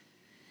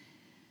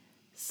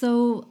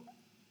 So,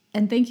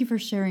 and thank you for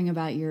sharing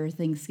about your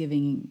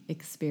Thanksgiving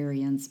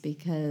experience,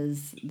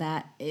 because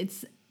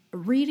it's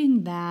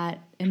reading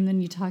that and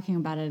then you talking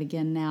about it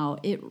again now,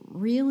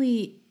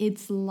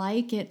 it's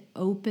like it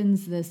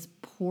opens this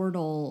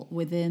portal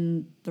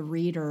within the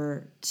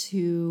reader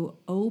to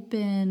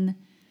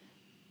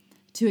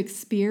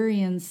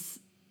experience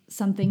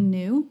something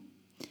new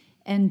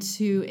and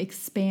to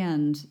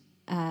expand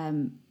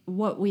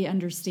what we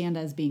understand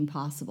as being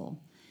possible.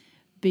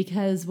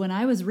 Because when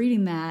I was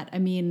reading that, I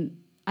mean,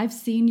 I've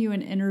seen you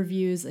in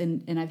interviews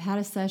and I've had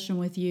a session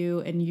with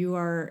you, and you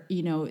are,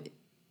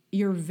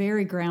 you're a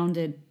very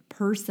grounded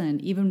person,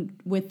 even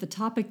with the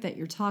topic that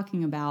you're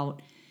talking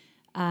about.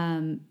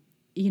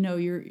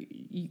 You're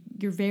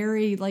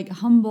very like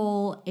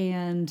humble,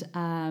 and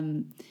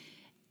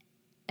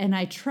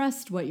I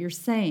trust what you're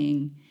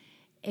saying.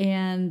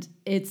 And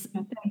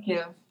Thank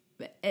you.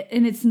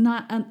 it's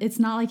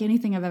not like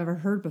anything I've ever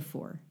heard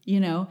before,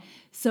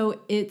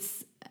 So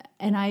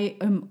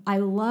I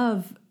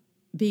love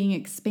being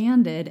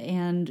expanded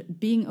and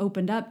being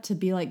opened up to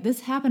be like,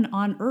 this happened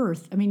on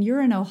Earth. I mean,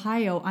 you're in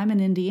Ohio, I'm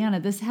in Indiana.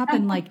 This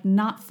happened like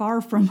not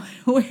far from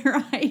where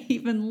I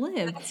even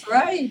live.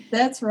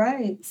 That's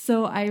right.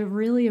 So I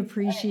really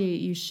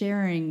appreciate you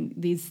sharing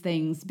these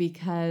things,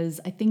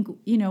 because I think,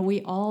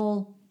 we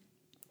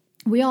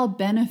all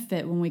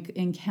benefit when we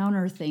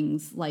encounter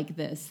things like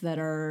this that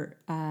are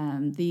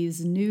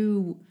these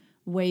new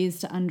ways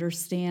to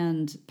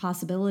understand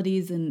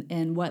possibilities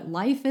and what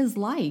life is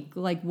like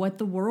what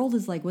the world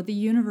is like, what the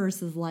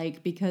universe is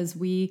like, because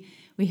we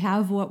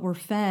have what we're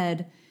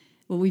fed,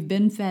 what we've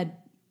been fed,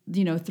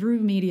 through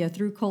media,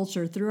 through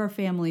culture, through our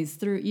families,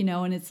 through,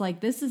 and it's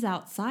like, this is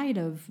outside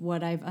of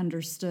what I've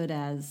understood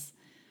as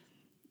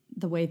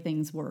the way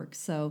things work.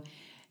 So,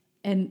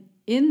 and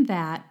in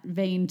that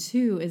vein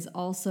too is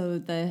also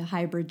the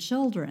hybrid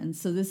children.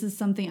 So this is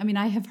something, I mean,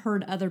 I have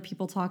heard other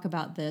people talk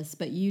about this,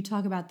 but you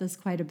talk about this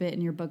quite a bit in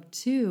your book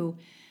too,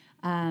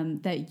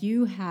 that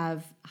you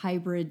have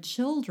hybrid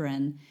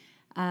children.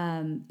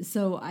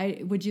 So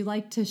would you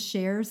like to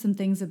share some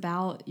things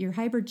about your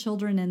hybrid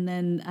children, and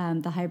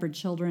then the hybrid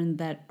children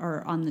that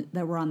were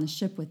on the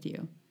ship with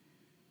you?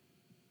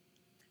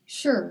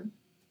 Sure.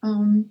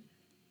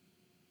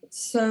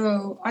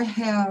 So I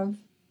have,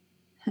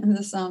 and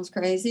this sounds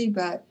crazy,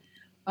 but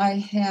I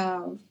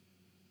have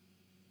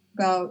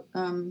about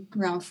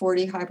around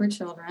 40 hybrid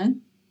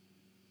children.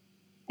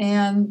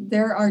 And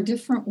there are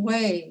different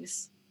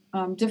ways,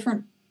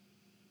 different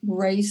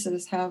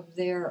races have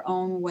their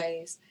own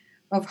ways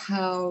of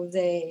how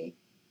they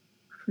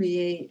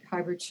create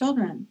hybrid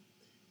children.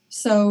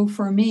 So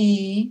for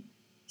me,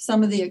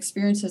 some of the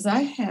experiences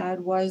I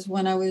had was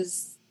when I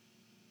was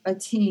a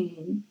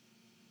teen,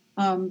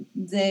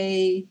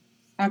 they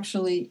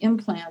actually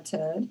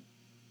implanted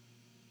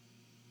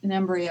an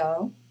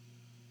embryo,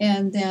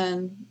 and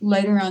then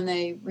later on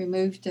they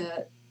removed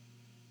it.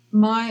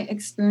 My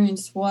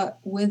experience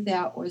with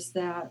that was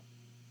that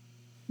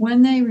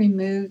when they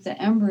removed the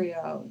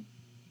embryo,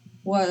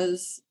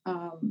 was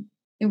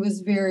it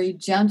was very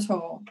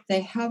gentle.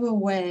 They have a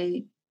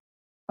way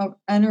of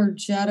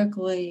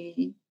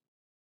energetically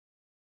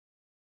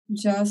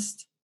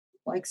just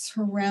like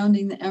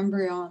surrounding the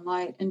embryo in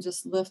light and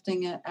just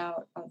lifting it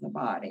out of the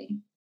body.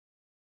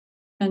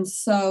 And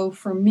so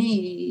for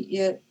me,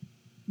 it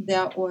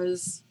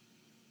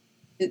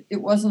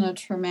wasn't a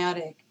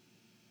traumatic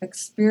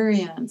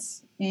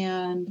experience.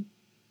 And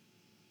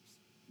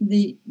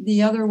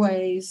the other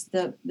ways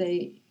that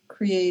they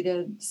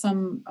created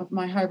some of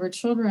my hybrid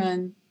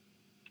children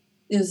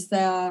is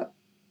that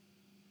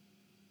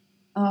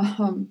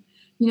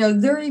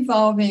they're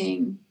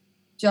evolving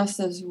just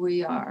as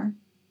we are.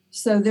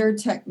 So their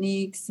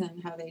techniques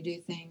and how they do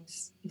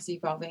things is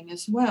evolving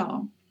as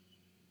well.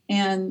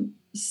 And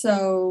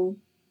so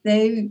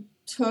they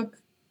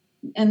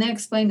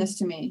explained this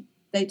to me.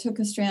 They took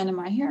a strand of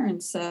my hair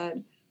and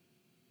said,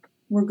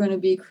 we're going to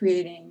be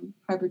creating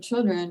hybrid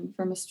children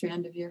from a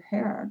strand of your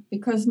hair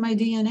because my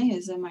DNA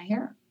is in my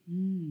hair.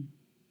 Mm.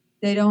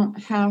 They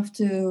don't have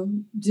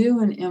to do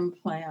an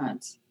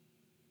implant.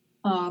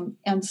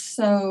 And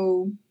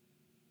so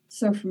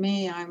for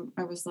me,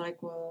 I was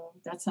like, well,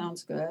 that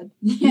sounds good,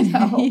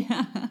 Yeah.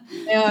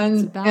 And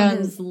it's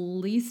about the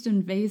least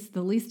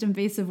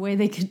invasive way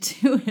they could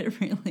do it,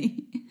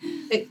 really.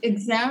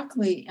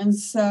 Exactly. And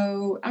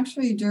so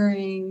actually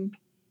during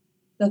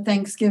the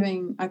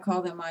Thanksgiving, I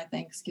call them my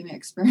Thanksgiving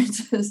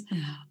experiences,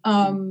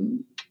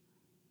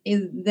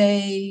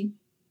 they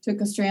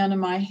took a strand of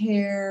my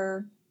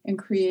hair and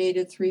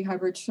created 3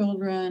 hybrid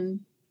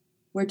children,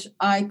 which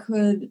I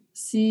could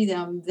see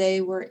them.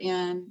 They were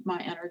in my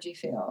energy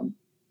field.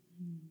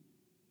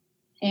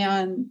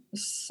 And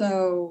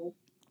so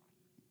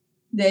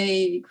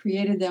they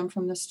created them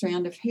from the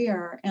strand of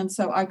hair. And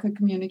so I could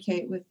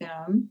communicate with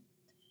them.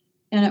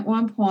 And at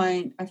one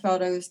point, I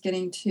felt I was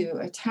getting too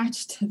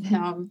attached to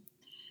them.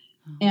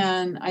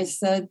 And I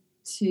said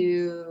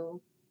to,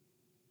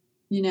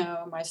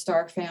 my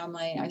star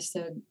family, I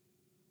said,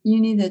 you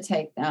need to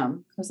take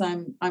them because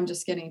I'm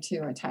just getting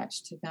too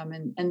attached to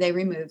them. And they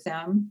removed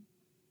them.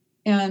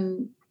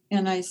 And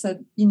I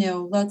said,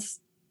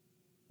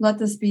 let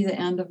this be the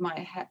end of my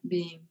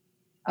having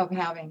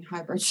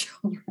hybrid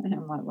children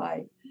in my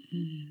life.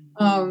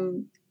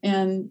 Mm-hmm.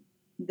 And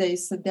they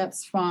said,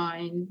 that's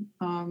fine.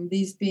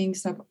 These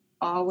beings have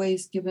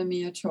always given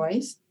me a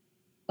choice.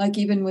 Like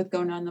even with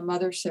going on the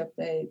mothership,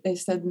 they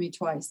said to me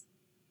twice,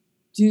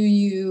 do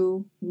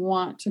you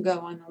want to go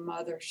on the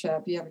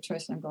mothership? You have a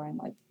choice. And I'm going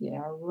like,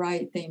 yeah,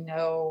 right. They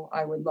know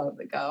I would love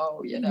to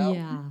go,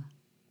 Yeah.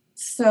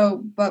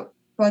 So, but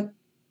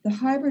the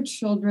hybrid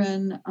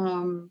children,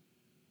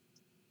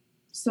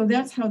 so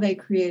that's how they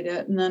create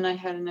it. And then I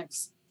had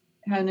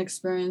an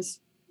experience,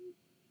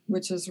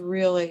 which is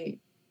really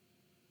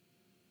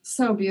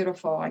so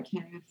beautiful. I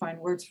can't even find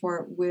words for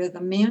it, with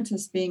a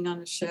mantis being on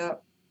the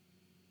ship.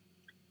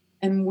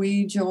 And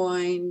we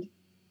joined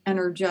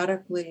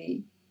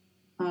energetically.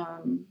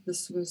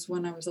 This was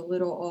when I was a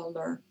little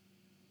older.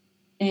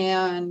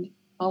 And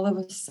all of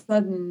a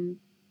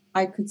sudden,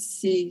 I could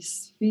see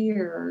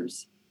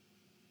spheres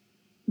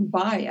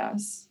by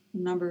us, a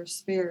number of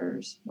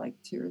spheres, like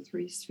 2 or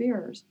 3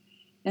 spheres.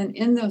 And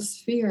in those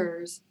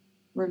spheres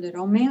were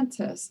little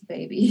mantis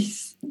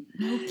babies.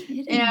 No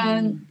kidding.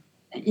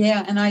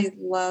 And I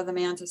love the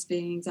mantis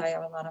beings. I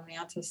have a lot of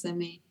mantis in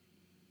me.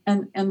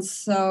 And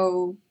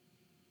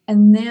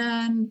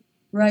then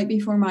right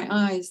before my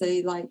eyes,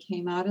 they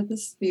came out of the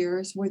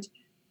spheres, which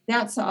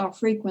that's our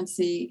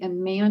frequency,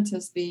 and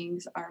mantis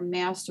beings are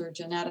master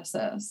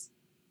geneticists.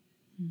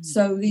 Mm-hmm.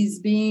 So these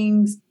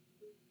beings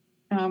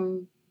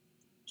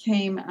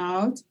came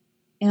out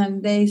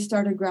and they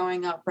started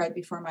growing up right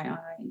before my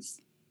eyes.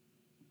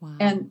 Wow.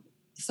 And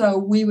so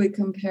we would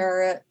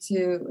compare it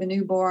to a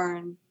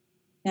newborn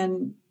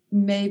and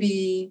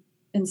maybe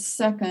in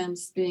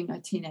seconds being a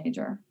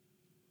teenager.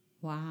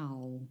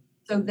 Wow.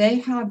 So they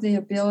have the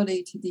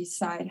ability to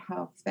decide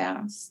how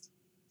fast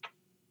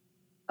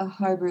a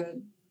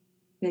hybrid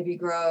baby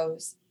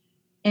grows.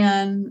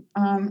 And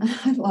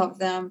I love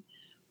them.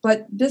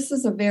 But this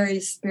is a very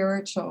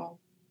spiritual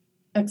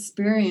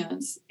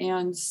experience.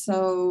 And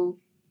so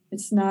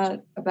it's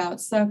not about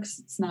sex.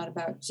 It's not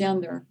about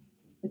gender.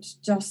 It's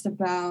just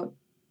about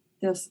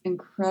this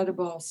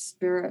incredible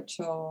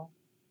spiritual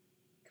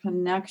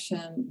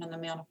connection and the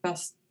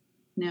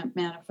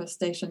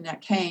manifestation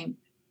that came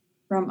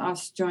from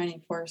us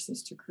joining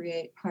forces to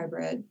create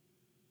hybrid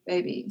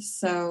babies.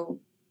 So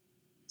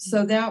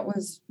that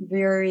was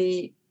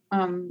very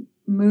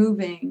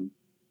moving.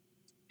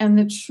 And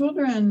the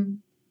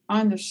children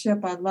on the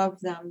ship, I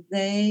love them.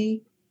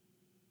 They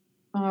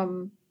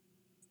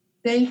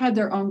they had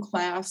their own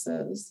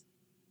classes,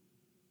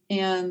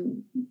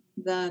 and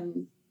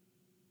then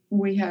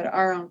we had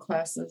our own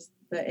classes,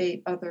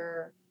 the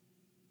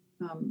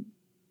um,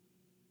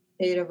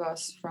 8 of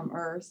us from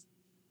Earth.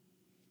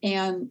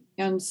 And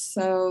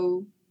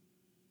so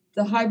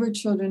the hybrid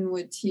children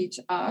would teach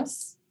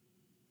us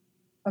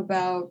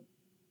about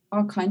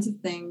all kinds of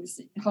things,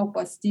 help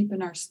us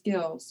deepen our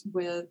skills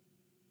with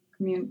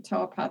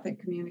telepathic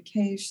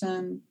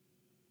communication,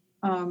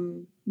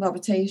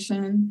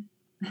 levitation,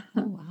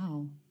 Oh,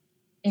 wow.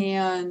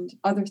 and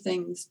other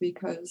things,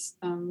 because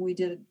we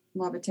did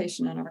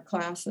levitation in our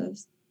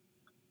classes.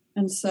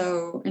 And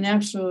so, and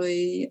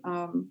actually,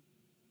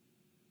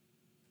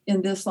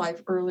 in this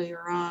life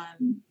earlier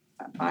on,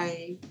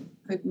 I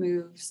could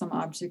move some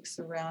objects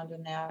around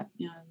in that.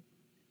 And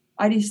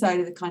I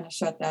decided to kind of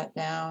shut that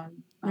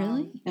down.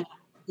 Really?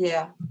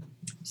 Yeah.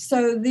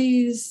 So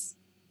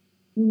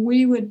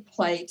we would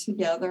play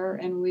together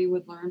and we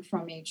would learn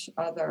from each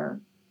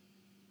other.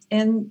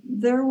 And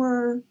there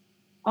were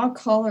all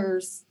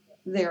colors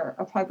there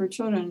of hybrid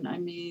children. I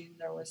mean,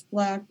 there was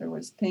black, there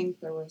was pink,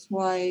 there was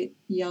white,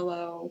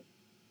 yellow.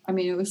 I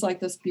mean, it was like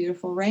this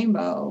beautiful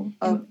rainbow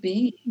of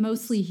beings.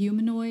 Mostly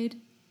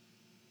humanoid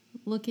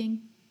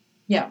looking?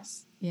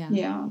 Yes. Yeah.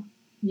 Yeah.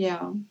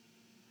 Yeah.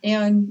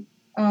 And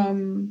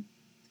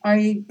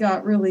I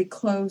got really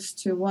close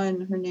to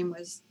one. Her name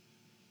was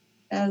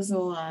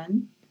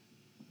Jacquelin.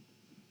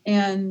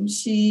 And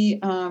she,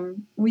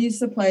 we used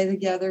to play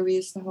together. We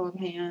used to hold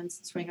hands,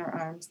 swing our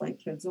arms like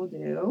kids will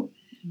do.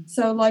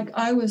 So, like,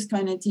 I was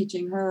kind of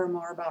teaching her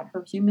more about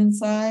her human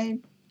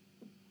side,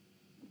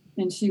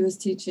 and she was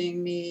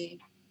teaching me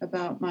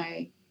about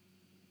my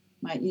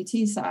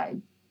ET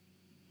side,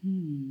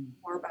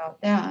 more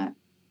about that.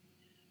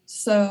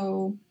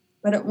 So,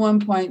 but at one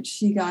point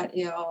she got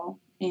ill,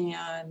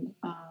 and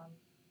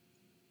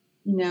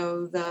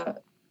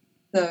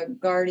the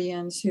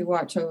guardians who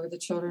watch over the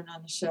children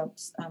on the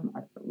ships,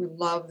 we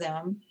love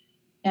them,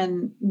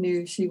 and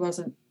knew she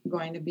wasn't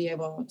going to be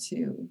able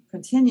to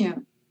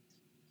continue.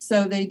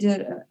 So they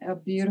did a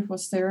beautiful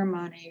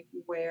ceremony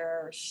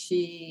where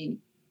she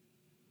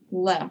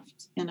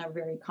left in a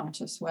very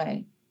conscious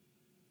way,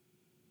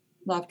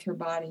 left her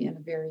body in a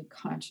very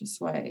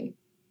conscious way,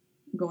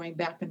 going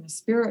back in the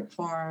spirit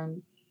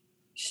form.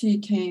 She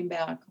came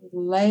back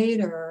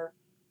later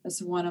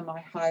as one of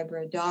my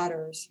hybrid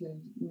daughters who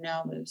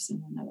now lives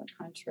in another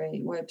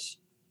country, which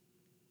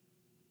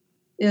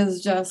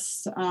is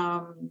just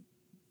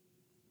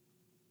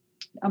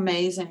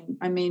amazing.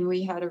 I mean,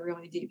 we had a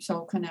really deep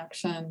soul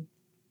connection.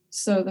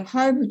 So the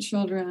hybrid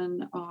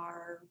children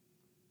are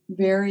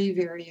very,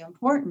 very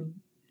important.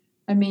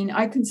 I mean,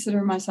 I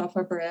consider myself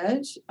a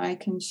bridge. I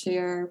can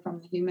share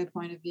from the human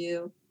point of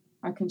view.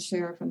 I can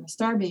share from the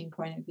star being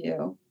point of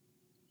view.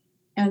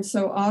 And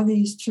so all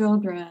these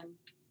children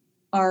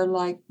are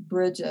like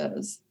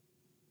bridges.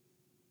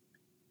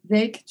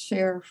 They could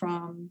share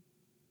from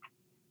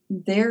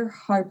their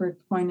hybrid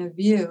point of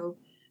view.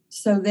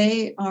 So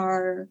they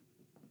are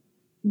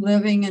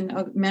living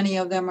in, many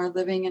of them are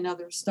living in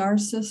other star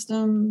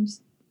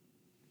systems,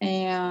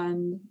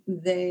 and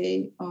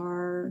they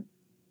are,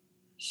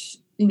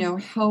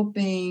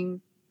 helping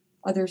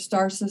other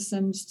star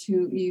systems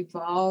to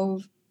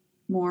evolve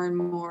more and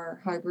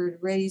more hybrid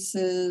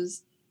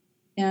races.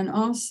 And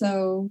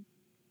also,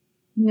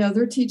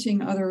 they're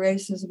teaching other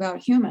races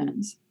about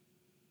humans,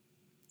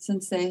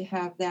 since they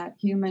have that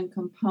human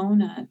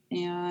component.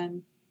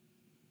 And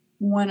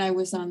when I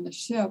was on the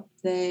ship,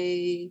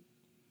 I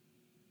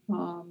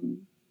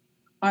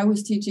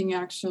was teaching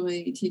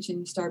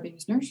the Star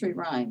Beings nursery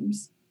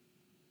rhymes.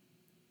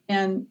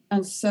 And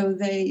so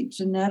they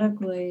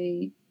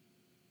genetically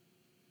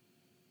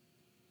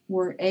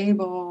were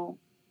able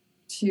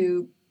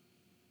to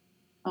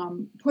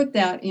put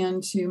that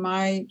into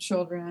my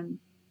children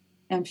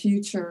and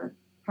future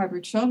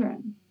hybrid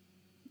children,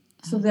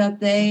 so that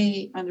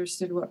they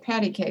understood what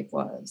patty cake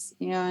was.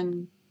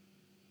 And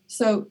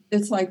so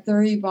it's like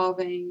they're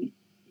evolving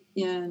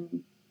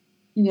in,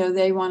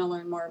 they want to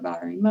learn more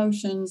about our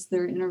emotions.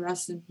 They're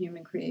interested in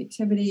human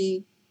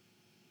creativity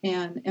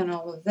and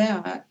all of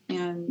that.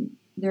 And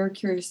they're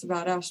curious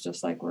about us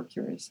just like we're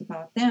curious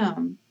about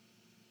them.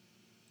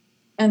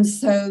 And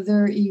so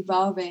they're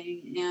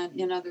evolving, and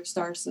in other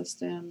star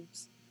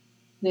systems,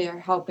 they are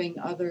helping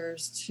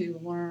others to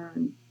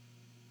learn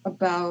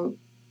about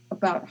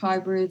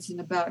hybrids and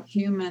about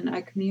human.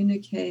 I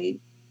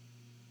communicate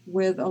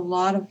with a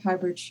lot of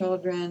hybrid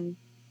children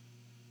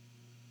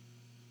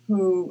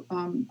who,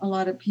 a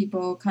lot of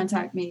people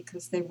contact me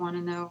because they want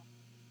to know,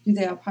 do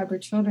they have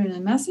hybrid children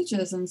and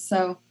messages? And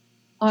so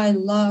I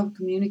love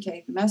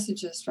communicating the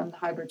messages from the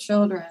hybrid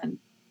children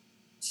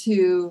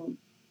to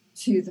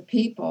the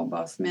people,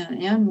 both men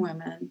and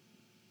women,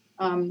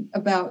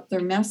 about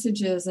their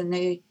messages. And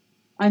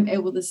I'm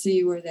able to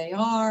see where they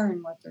are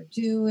and what they're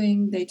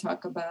doing. They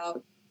talk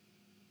about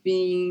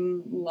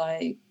being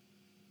like,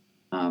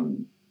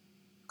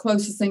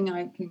 closest thing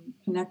I can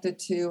connect it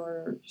to,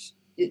 or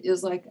it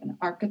is like an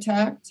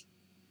architect,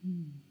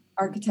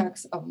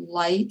 architects of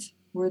light.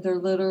 where they're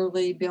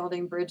literally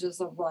building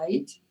bridges of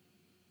light,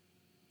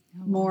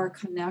 Oh, more wow.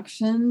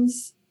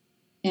 connections,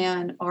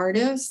 and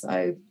artists.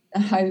 I've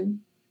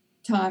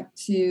talked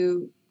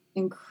to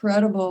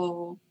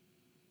incredible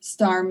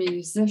star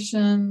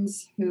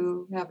musicians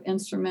who have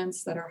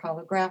instruments that are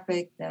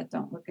holographic that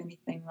don't look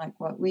anything like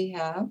what we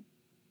have.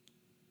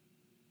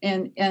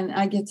 And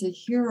I get to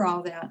hear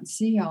all that and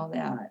see all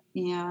that.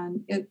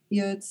 And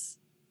it's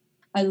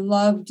I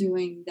love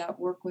doing that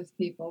work with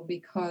people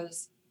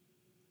because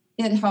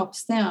it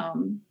helps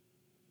them,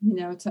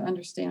 to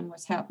understand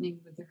what's happening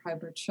with their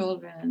hybrid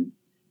children.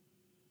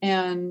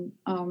 And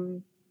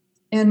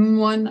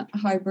one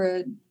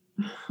hybrid,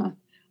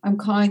 I'm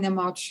calling them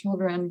all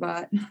children,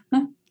 but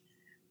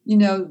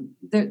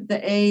the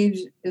age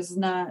is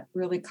not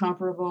really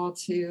comparable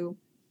to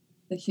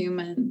the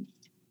human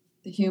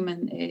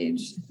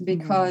age,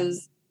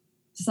 because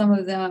some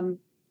of them,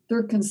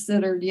 they're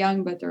considered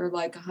young, but they're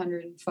like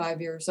 105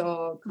 years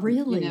old.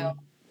 Really?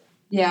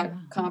 Yeah,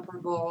 Wow.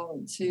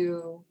 comparable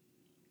to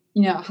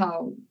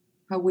how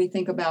we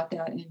think about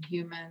that in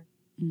human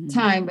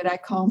time. But I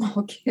call them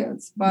all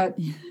kids. But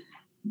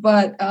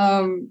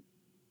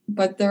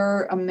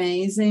they're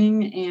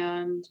amazing.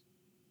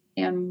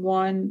 And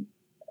one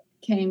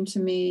came to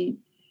me,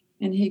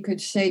 and he could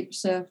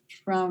shapeshift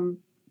from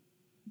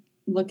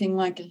looking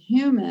like a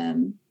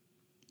human,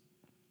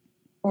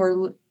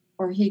 or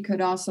he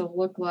could also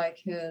look like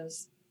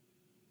his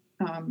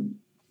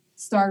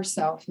star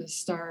self,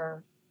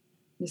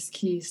 this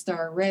key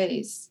star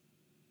race.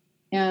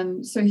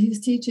 And so he's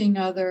teaching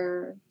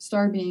other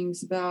star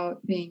beings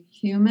about being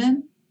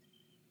human.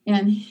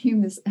 And he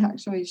was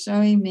actually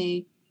showing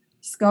me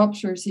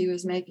sculptures he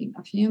was making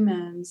of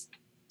humans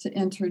to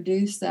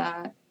introduce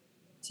that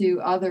to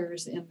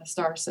others in the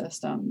star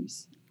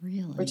systems.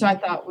 Really? Which I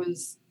thought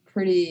was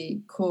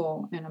pretty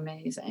cool and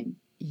amazing.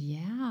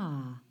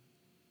 Yeah.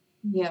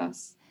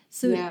 Yes.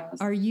 So yes.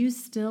 Are you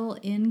still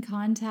in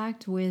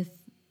contact with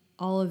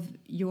all of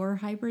your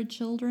hybrid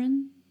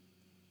children?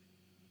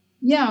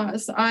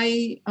 Yes.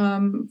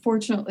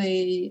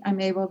 Fortunately, I'm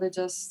able to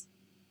just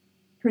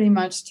pretty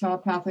much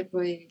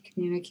telepathically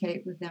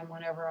communicate with them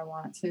whenever I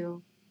want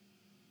to.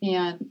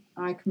 And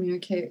I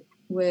communicate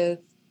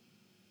with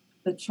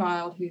the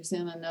child who's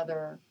in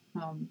another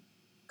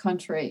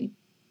country.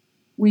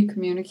 We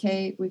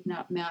communicate. We've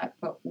not met,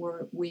 but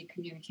we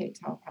communicate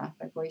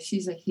telepathically.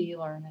 She's a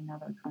healer in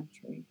another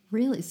country.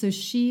 Really? So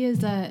she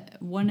is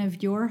one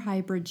of your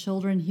hybrid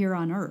children here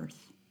on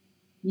Earth?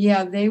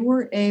 Yeah, they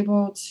were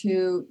able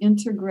to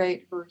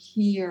integrate her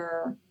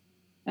here,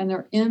 and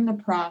they're in the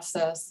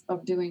process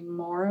of doing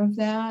more of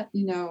that.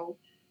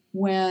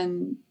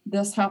 When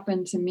this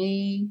happened to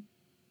me,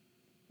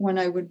 when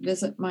I would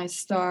visit my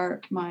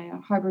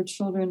hybrid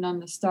children on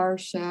the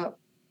starship,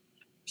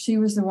 she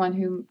was the one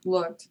who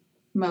looked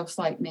most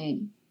like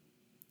me.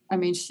 I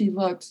mean, she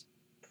looked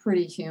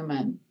pretty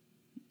human.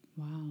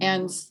 Wow.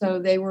 And so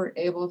they were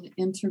able to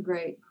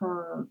integrate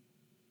her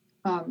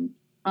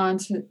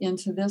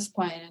into this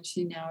plane, and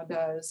she now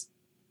does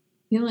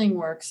healing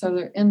work. So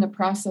they're in the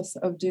process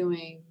of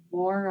doing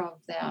more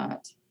of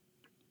that.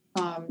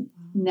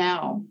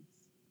 Now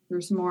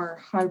there's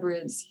more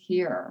hybrids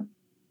here,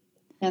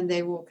 and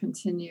they will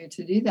continue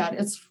to do that.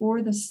 It's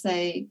for the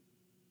sake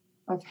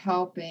of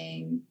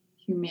helping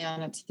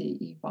humanity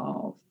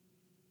evolve.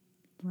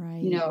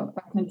 Right.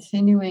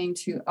 Continuing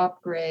to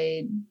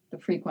upgrade the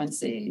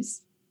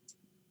frequencies.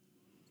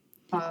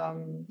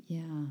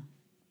 Yeah.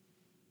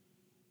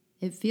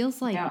 It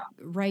feels like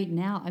right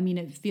now,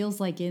 it feels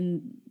like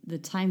in the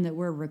time that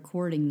we're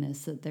recording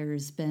this that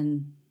there's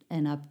been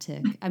an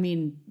uptick.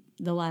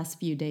 The last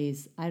few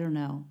days, I don't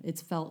know.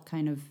 It's felt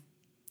kind of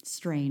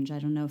strange. I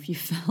don't know if you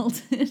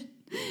felt it.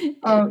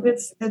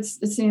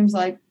 It seems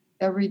like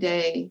every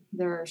day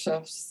there are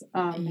shifts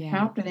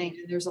happening,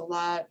 and there's a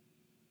lot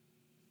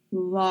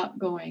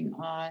going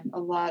on, a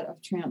lot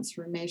of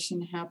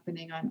transformation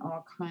happening on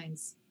all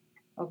kinds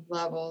of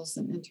levels,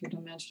 and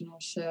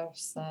interdimensional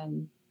shifts,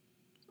 and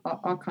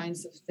all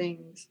kinds of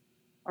things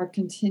are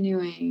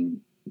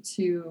continuing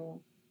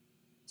to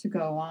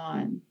go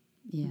on.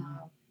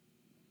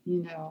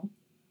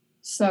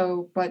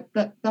 So, but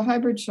the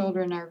hybrid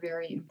children are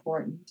very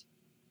important.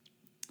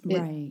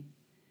 Right.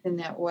 In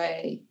that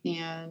way.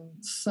 And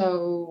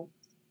so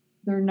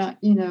they're not,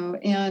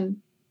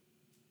 and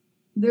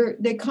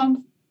they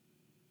come,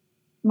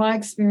 my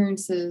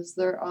experiences,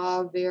 they're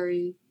all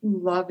very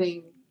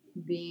loving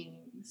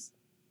beings,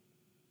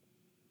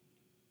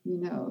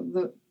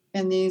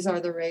 and these are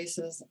the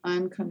races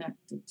I'm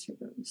connected to.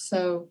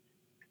 So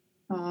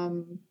a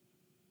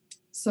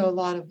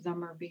lot of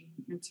them are being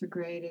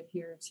integrated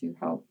here to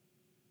help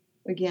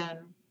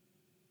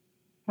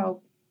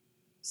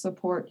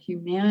support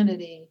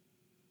humanity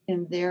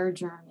in their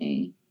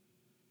journey,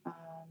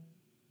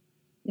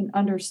 in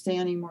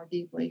understanding more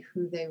deeply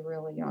who they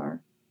really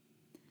are.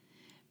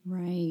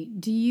 Right.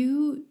 Do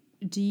you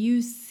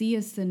see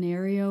a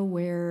scenario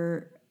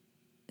where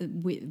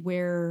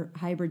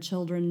hybrid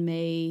children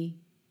may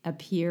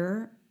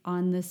appear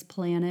on this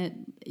planet,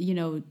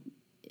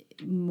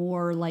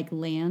 more like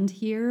land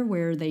here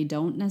where they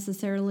don't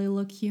necessarily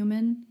look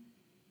human?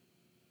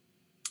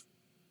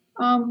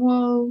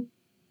 Well,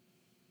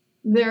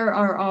 there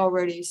are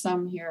already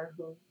some here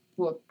who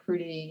look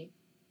pretty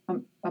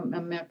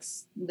a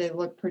mix. They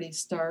look pretty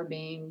star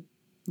being.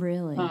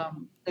 Really?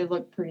 They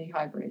look pretty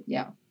hybrid.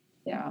 Yeah,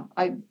 yeah.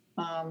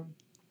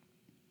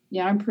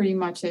 I'm pretty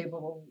much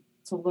able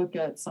to look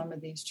at some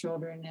of these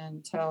children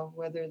and tell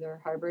whether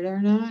they're hybrid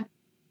or not.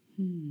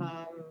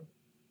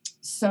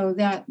 So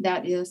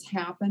that is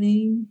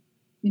happening,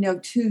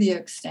 to the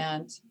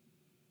extent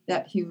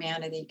that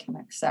humanity can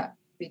accept,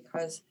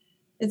 because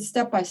it's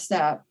step by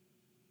step.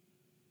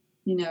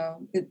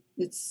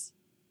 It's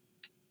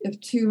if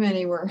too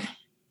many were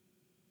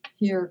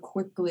here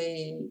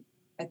quickly,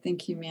 I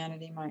think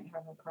humanity might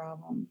have a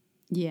problem.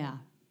 Yeah.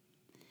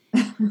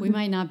 We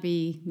might not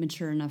be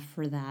mature enough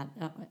for that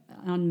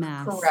en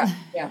masse. Correct.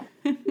 Yeah.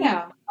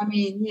 Yeah. I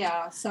mean,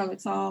 yeah. So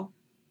it's all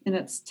in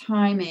its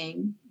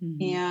timing.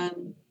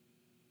 And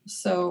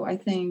so I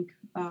think,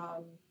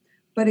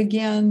 but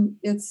again,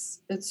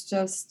 it's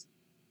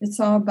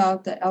all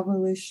about the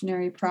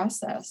evolutionary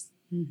process.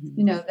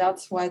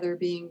 That's why they're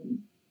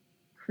being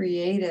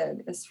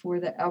created, is for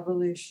the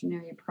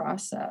evolutionary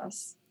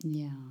process.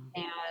 Yeah.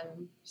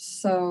 And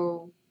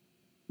so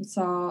it's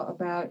all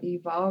about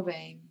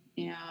evolving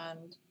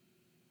and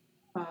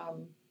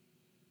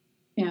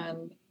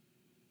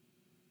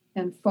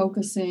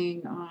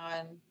focusing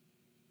on,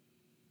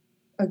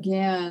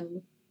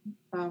 again,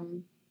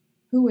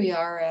 who we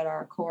are at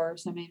our core.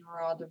 I mean,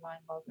 we're all divine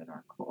love at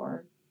our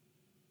core.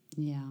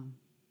 Yeah.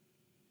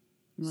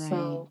 Right.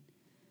 So,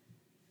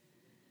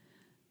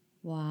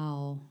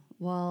 wow.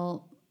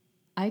 Well,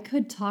 I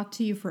could talk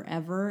to you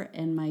forever,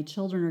 and my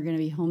children are going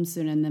to be home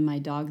soon, and then my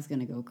dog's going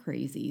to go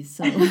crazy.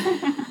 So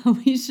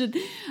I should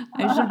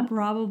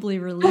probably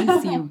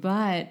release you,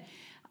 but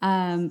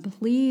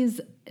please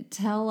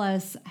tell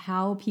us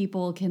how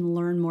people can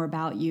learn more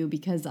about you,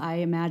 because I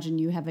imagine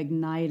you have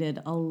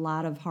ignited a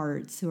lot of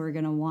hearts who are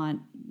going to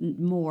want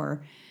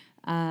more.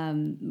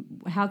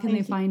 How can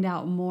they find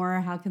out more?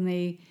 How can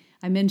they...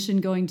 I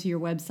mentioned going to your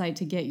website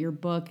to get your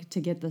book, to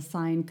get the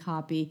signed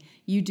copy.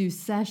 You do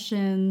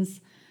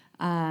sessions.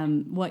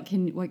 What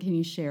can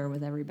you share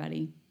with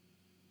everybody?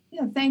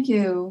 Yeah, thank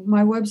you.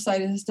 My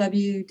website is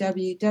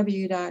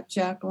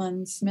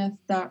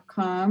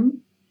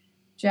www.jacquelinsmith.com.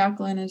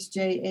 Jacquelin is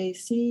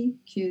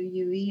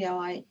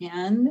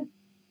JACQUELIN.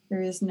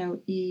 There is no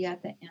E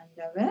at the end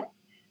of it.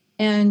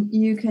 And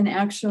you can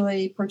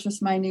actually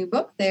purchase my new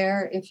book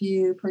there. If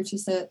you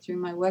purchase it through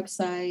my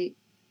website,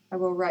 I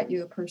will write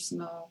you a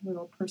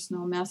little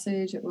personal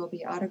message. It will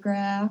be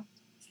autographed.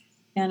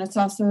 And it's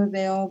also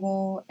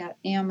available at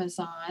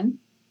Amazon.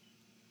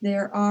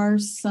 There are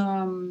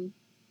some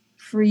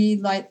free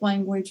light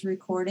language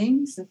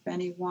recordings if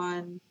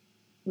anyone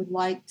would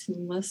like to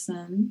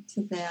listen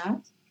to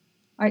that.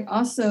 I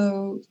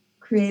also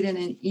created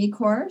an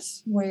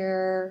e-course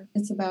where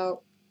it's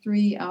about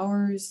 3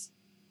 hours,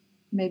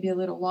 maybe a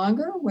little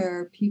longer,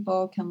 where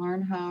people can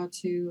learn how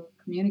to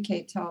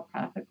communicate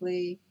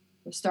telepathically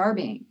with star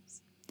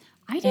beings.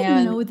 I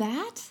didn't know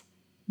that.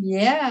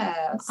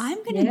 Yes.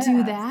 I'm going to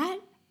do that.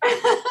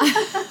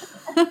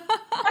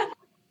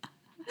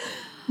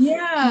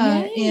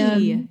 Yeah. Yay.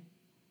 And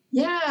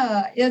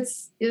yeah,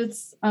 it's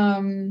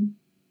and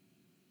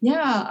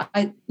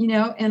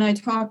I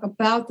talk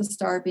about the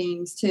star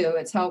beings too.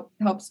 It's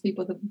helps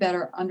people to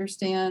better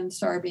understand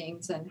star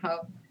beings, and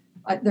how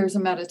there's a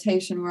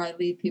meditation where I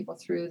lead people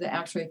through to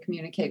actually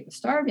communicate with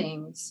star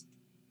beings.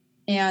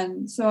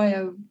 And so I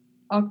have,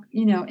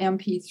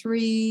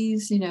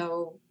 MP3s,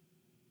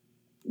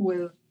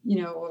 with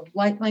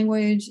light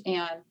language,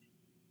 and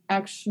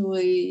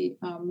actually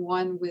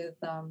one with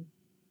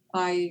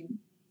I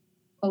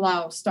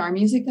allow star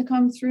music to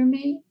come through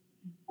me,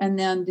 and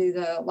then do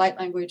the light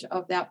language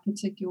of that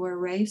particular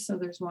race. So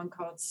there's one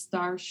called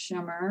Star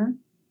Shimmer,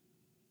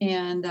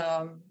 and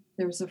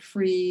there's a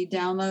free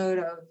download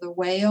of the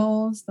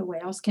whales. The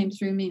whales came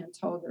through me and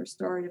told their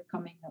story of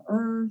coming to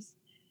Earth.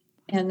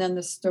 And then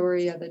the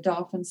story of the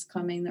dolphins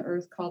coming to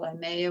Earth, called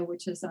Imea,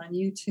 which is on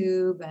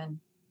YouTube and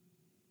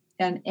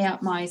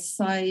at my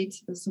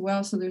site as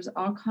well. So there's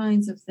all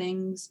kinds of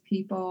things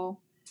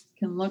people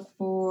can look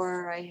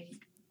for. I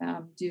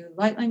do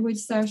light language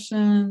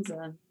sessions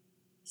and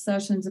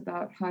sessions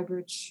about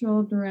hybrid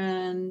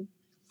children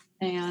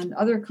and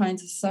other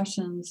kinds of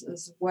sessions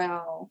as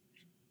well.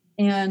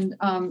 And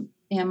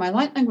my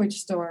light language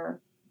store,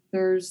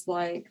 there's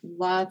like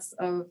lots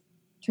of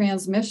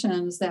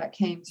transmissions that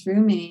came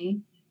through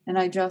me, and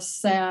I just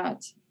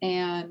sat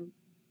and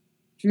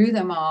drew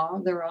them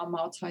all. They're all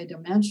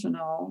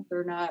multidimensional.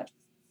 They're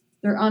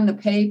on the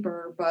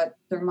paper, but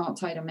they're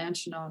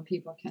multidimensional, and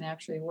people can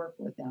actually work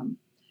with them.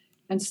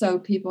 And so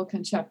people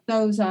can check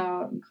those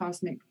out, and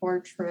cosmic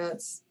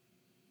portraits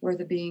where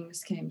the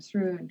beings came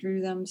through and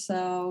drew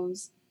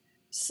themselves.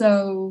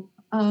 So,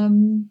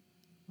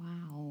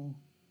 wow.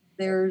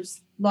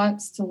 there's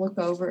lots to look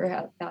over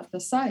at the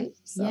site.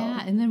 So.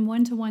 Yeah, and then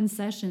one-to-one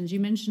sessions. You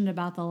mentioned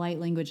about the light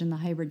language and the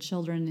hybrid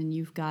children, and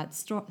you've got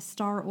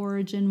star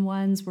origin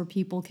ones where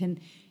people can.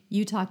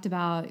 You talked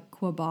about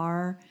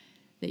Quabar,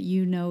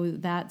 that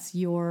that's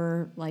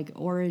your like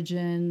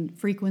origin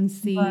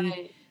frequency.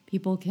 Right.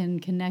 People can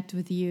connect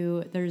with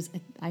you.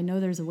 I know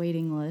there's a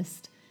waiting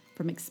list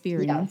from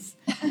experience.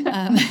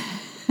 Yes.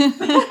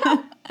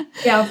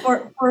 Yeah,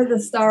 for the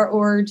star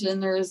origin,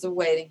 there is a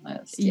waiting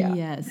list. Yeah.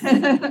 Yes.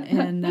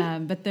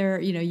 And but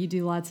you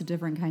do lots of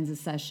different kinds of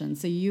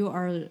sessions. So you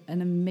are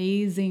an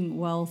amazing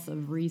wealth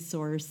of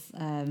resource.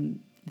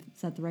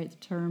 Is that the right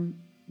term?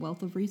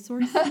 Wealth of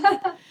resource?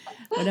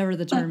 Whatever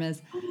the term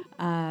is.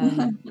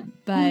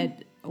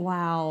 But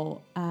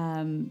wow.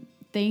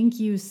 Thank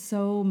you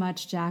so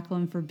much,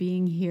 Jacquelin, for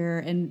being here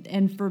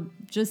and for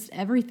just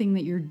everything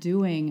that you're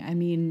doing. I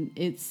mean,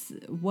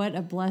 what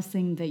a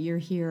blessing that you're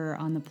here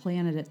on the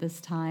planet at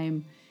this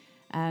time,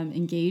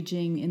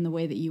 engaging in the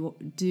way that you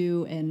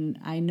do. And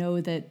I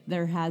know that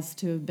there has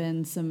to have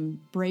been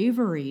some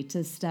bravery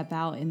to step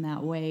out in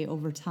that way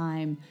over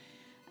time.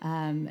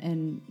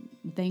 And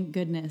thank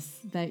goodness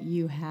that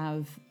you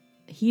have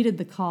heeded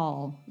the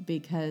call,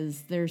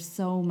 because there's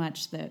so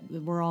much that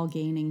we're all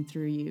gaining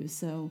through you.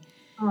 So.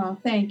 Oh,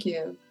 thank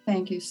you.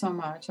 Thank you so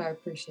much. I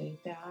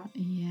appreciate that.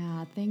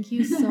 Yeah, thank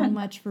you so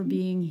much for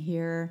being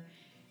here.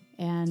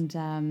 And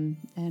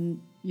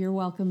you're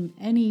welcome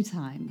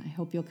anytime. I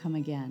hope you'll come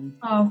again.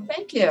 Oh,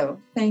 thank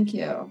you. Thank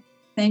you.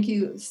 Thank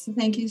you.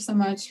 Thank you so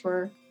much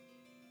for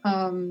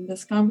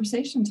this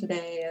conversation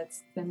today.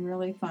 It's been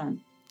really fun.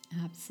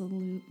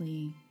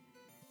 Absolutely.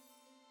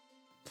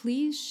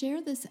 Please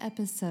share this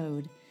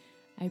episode.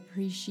 I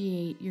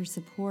appreciate your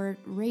support,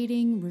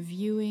 rating,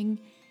 reviewing,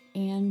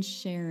 and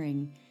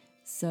sharing.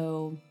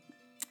 So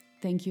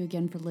thank you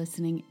again for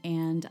listening,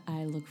 and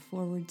I look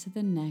forward to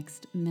the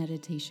next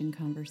meditation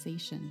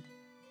conversation.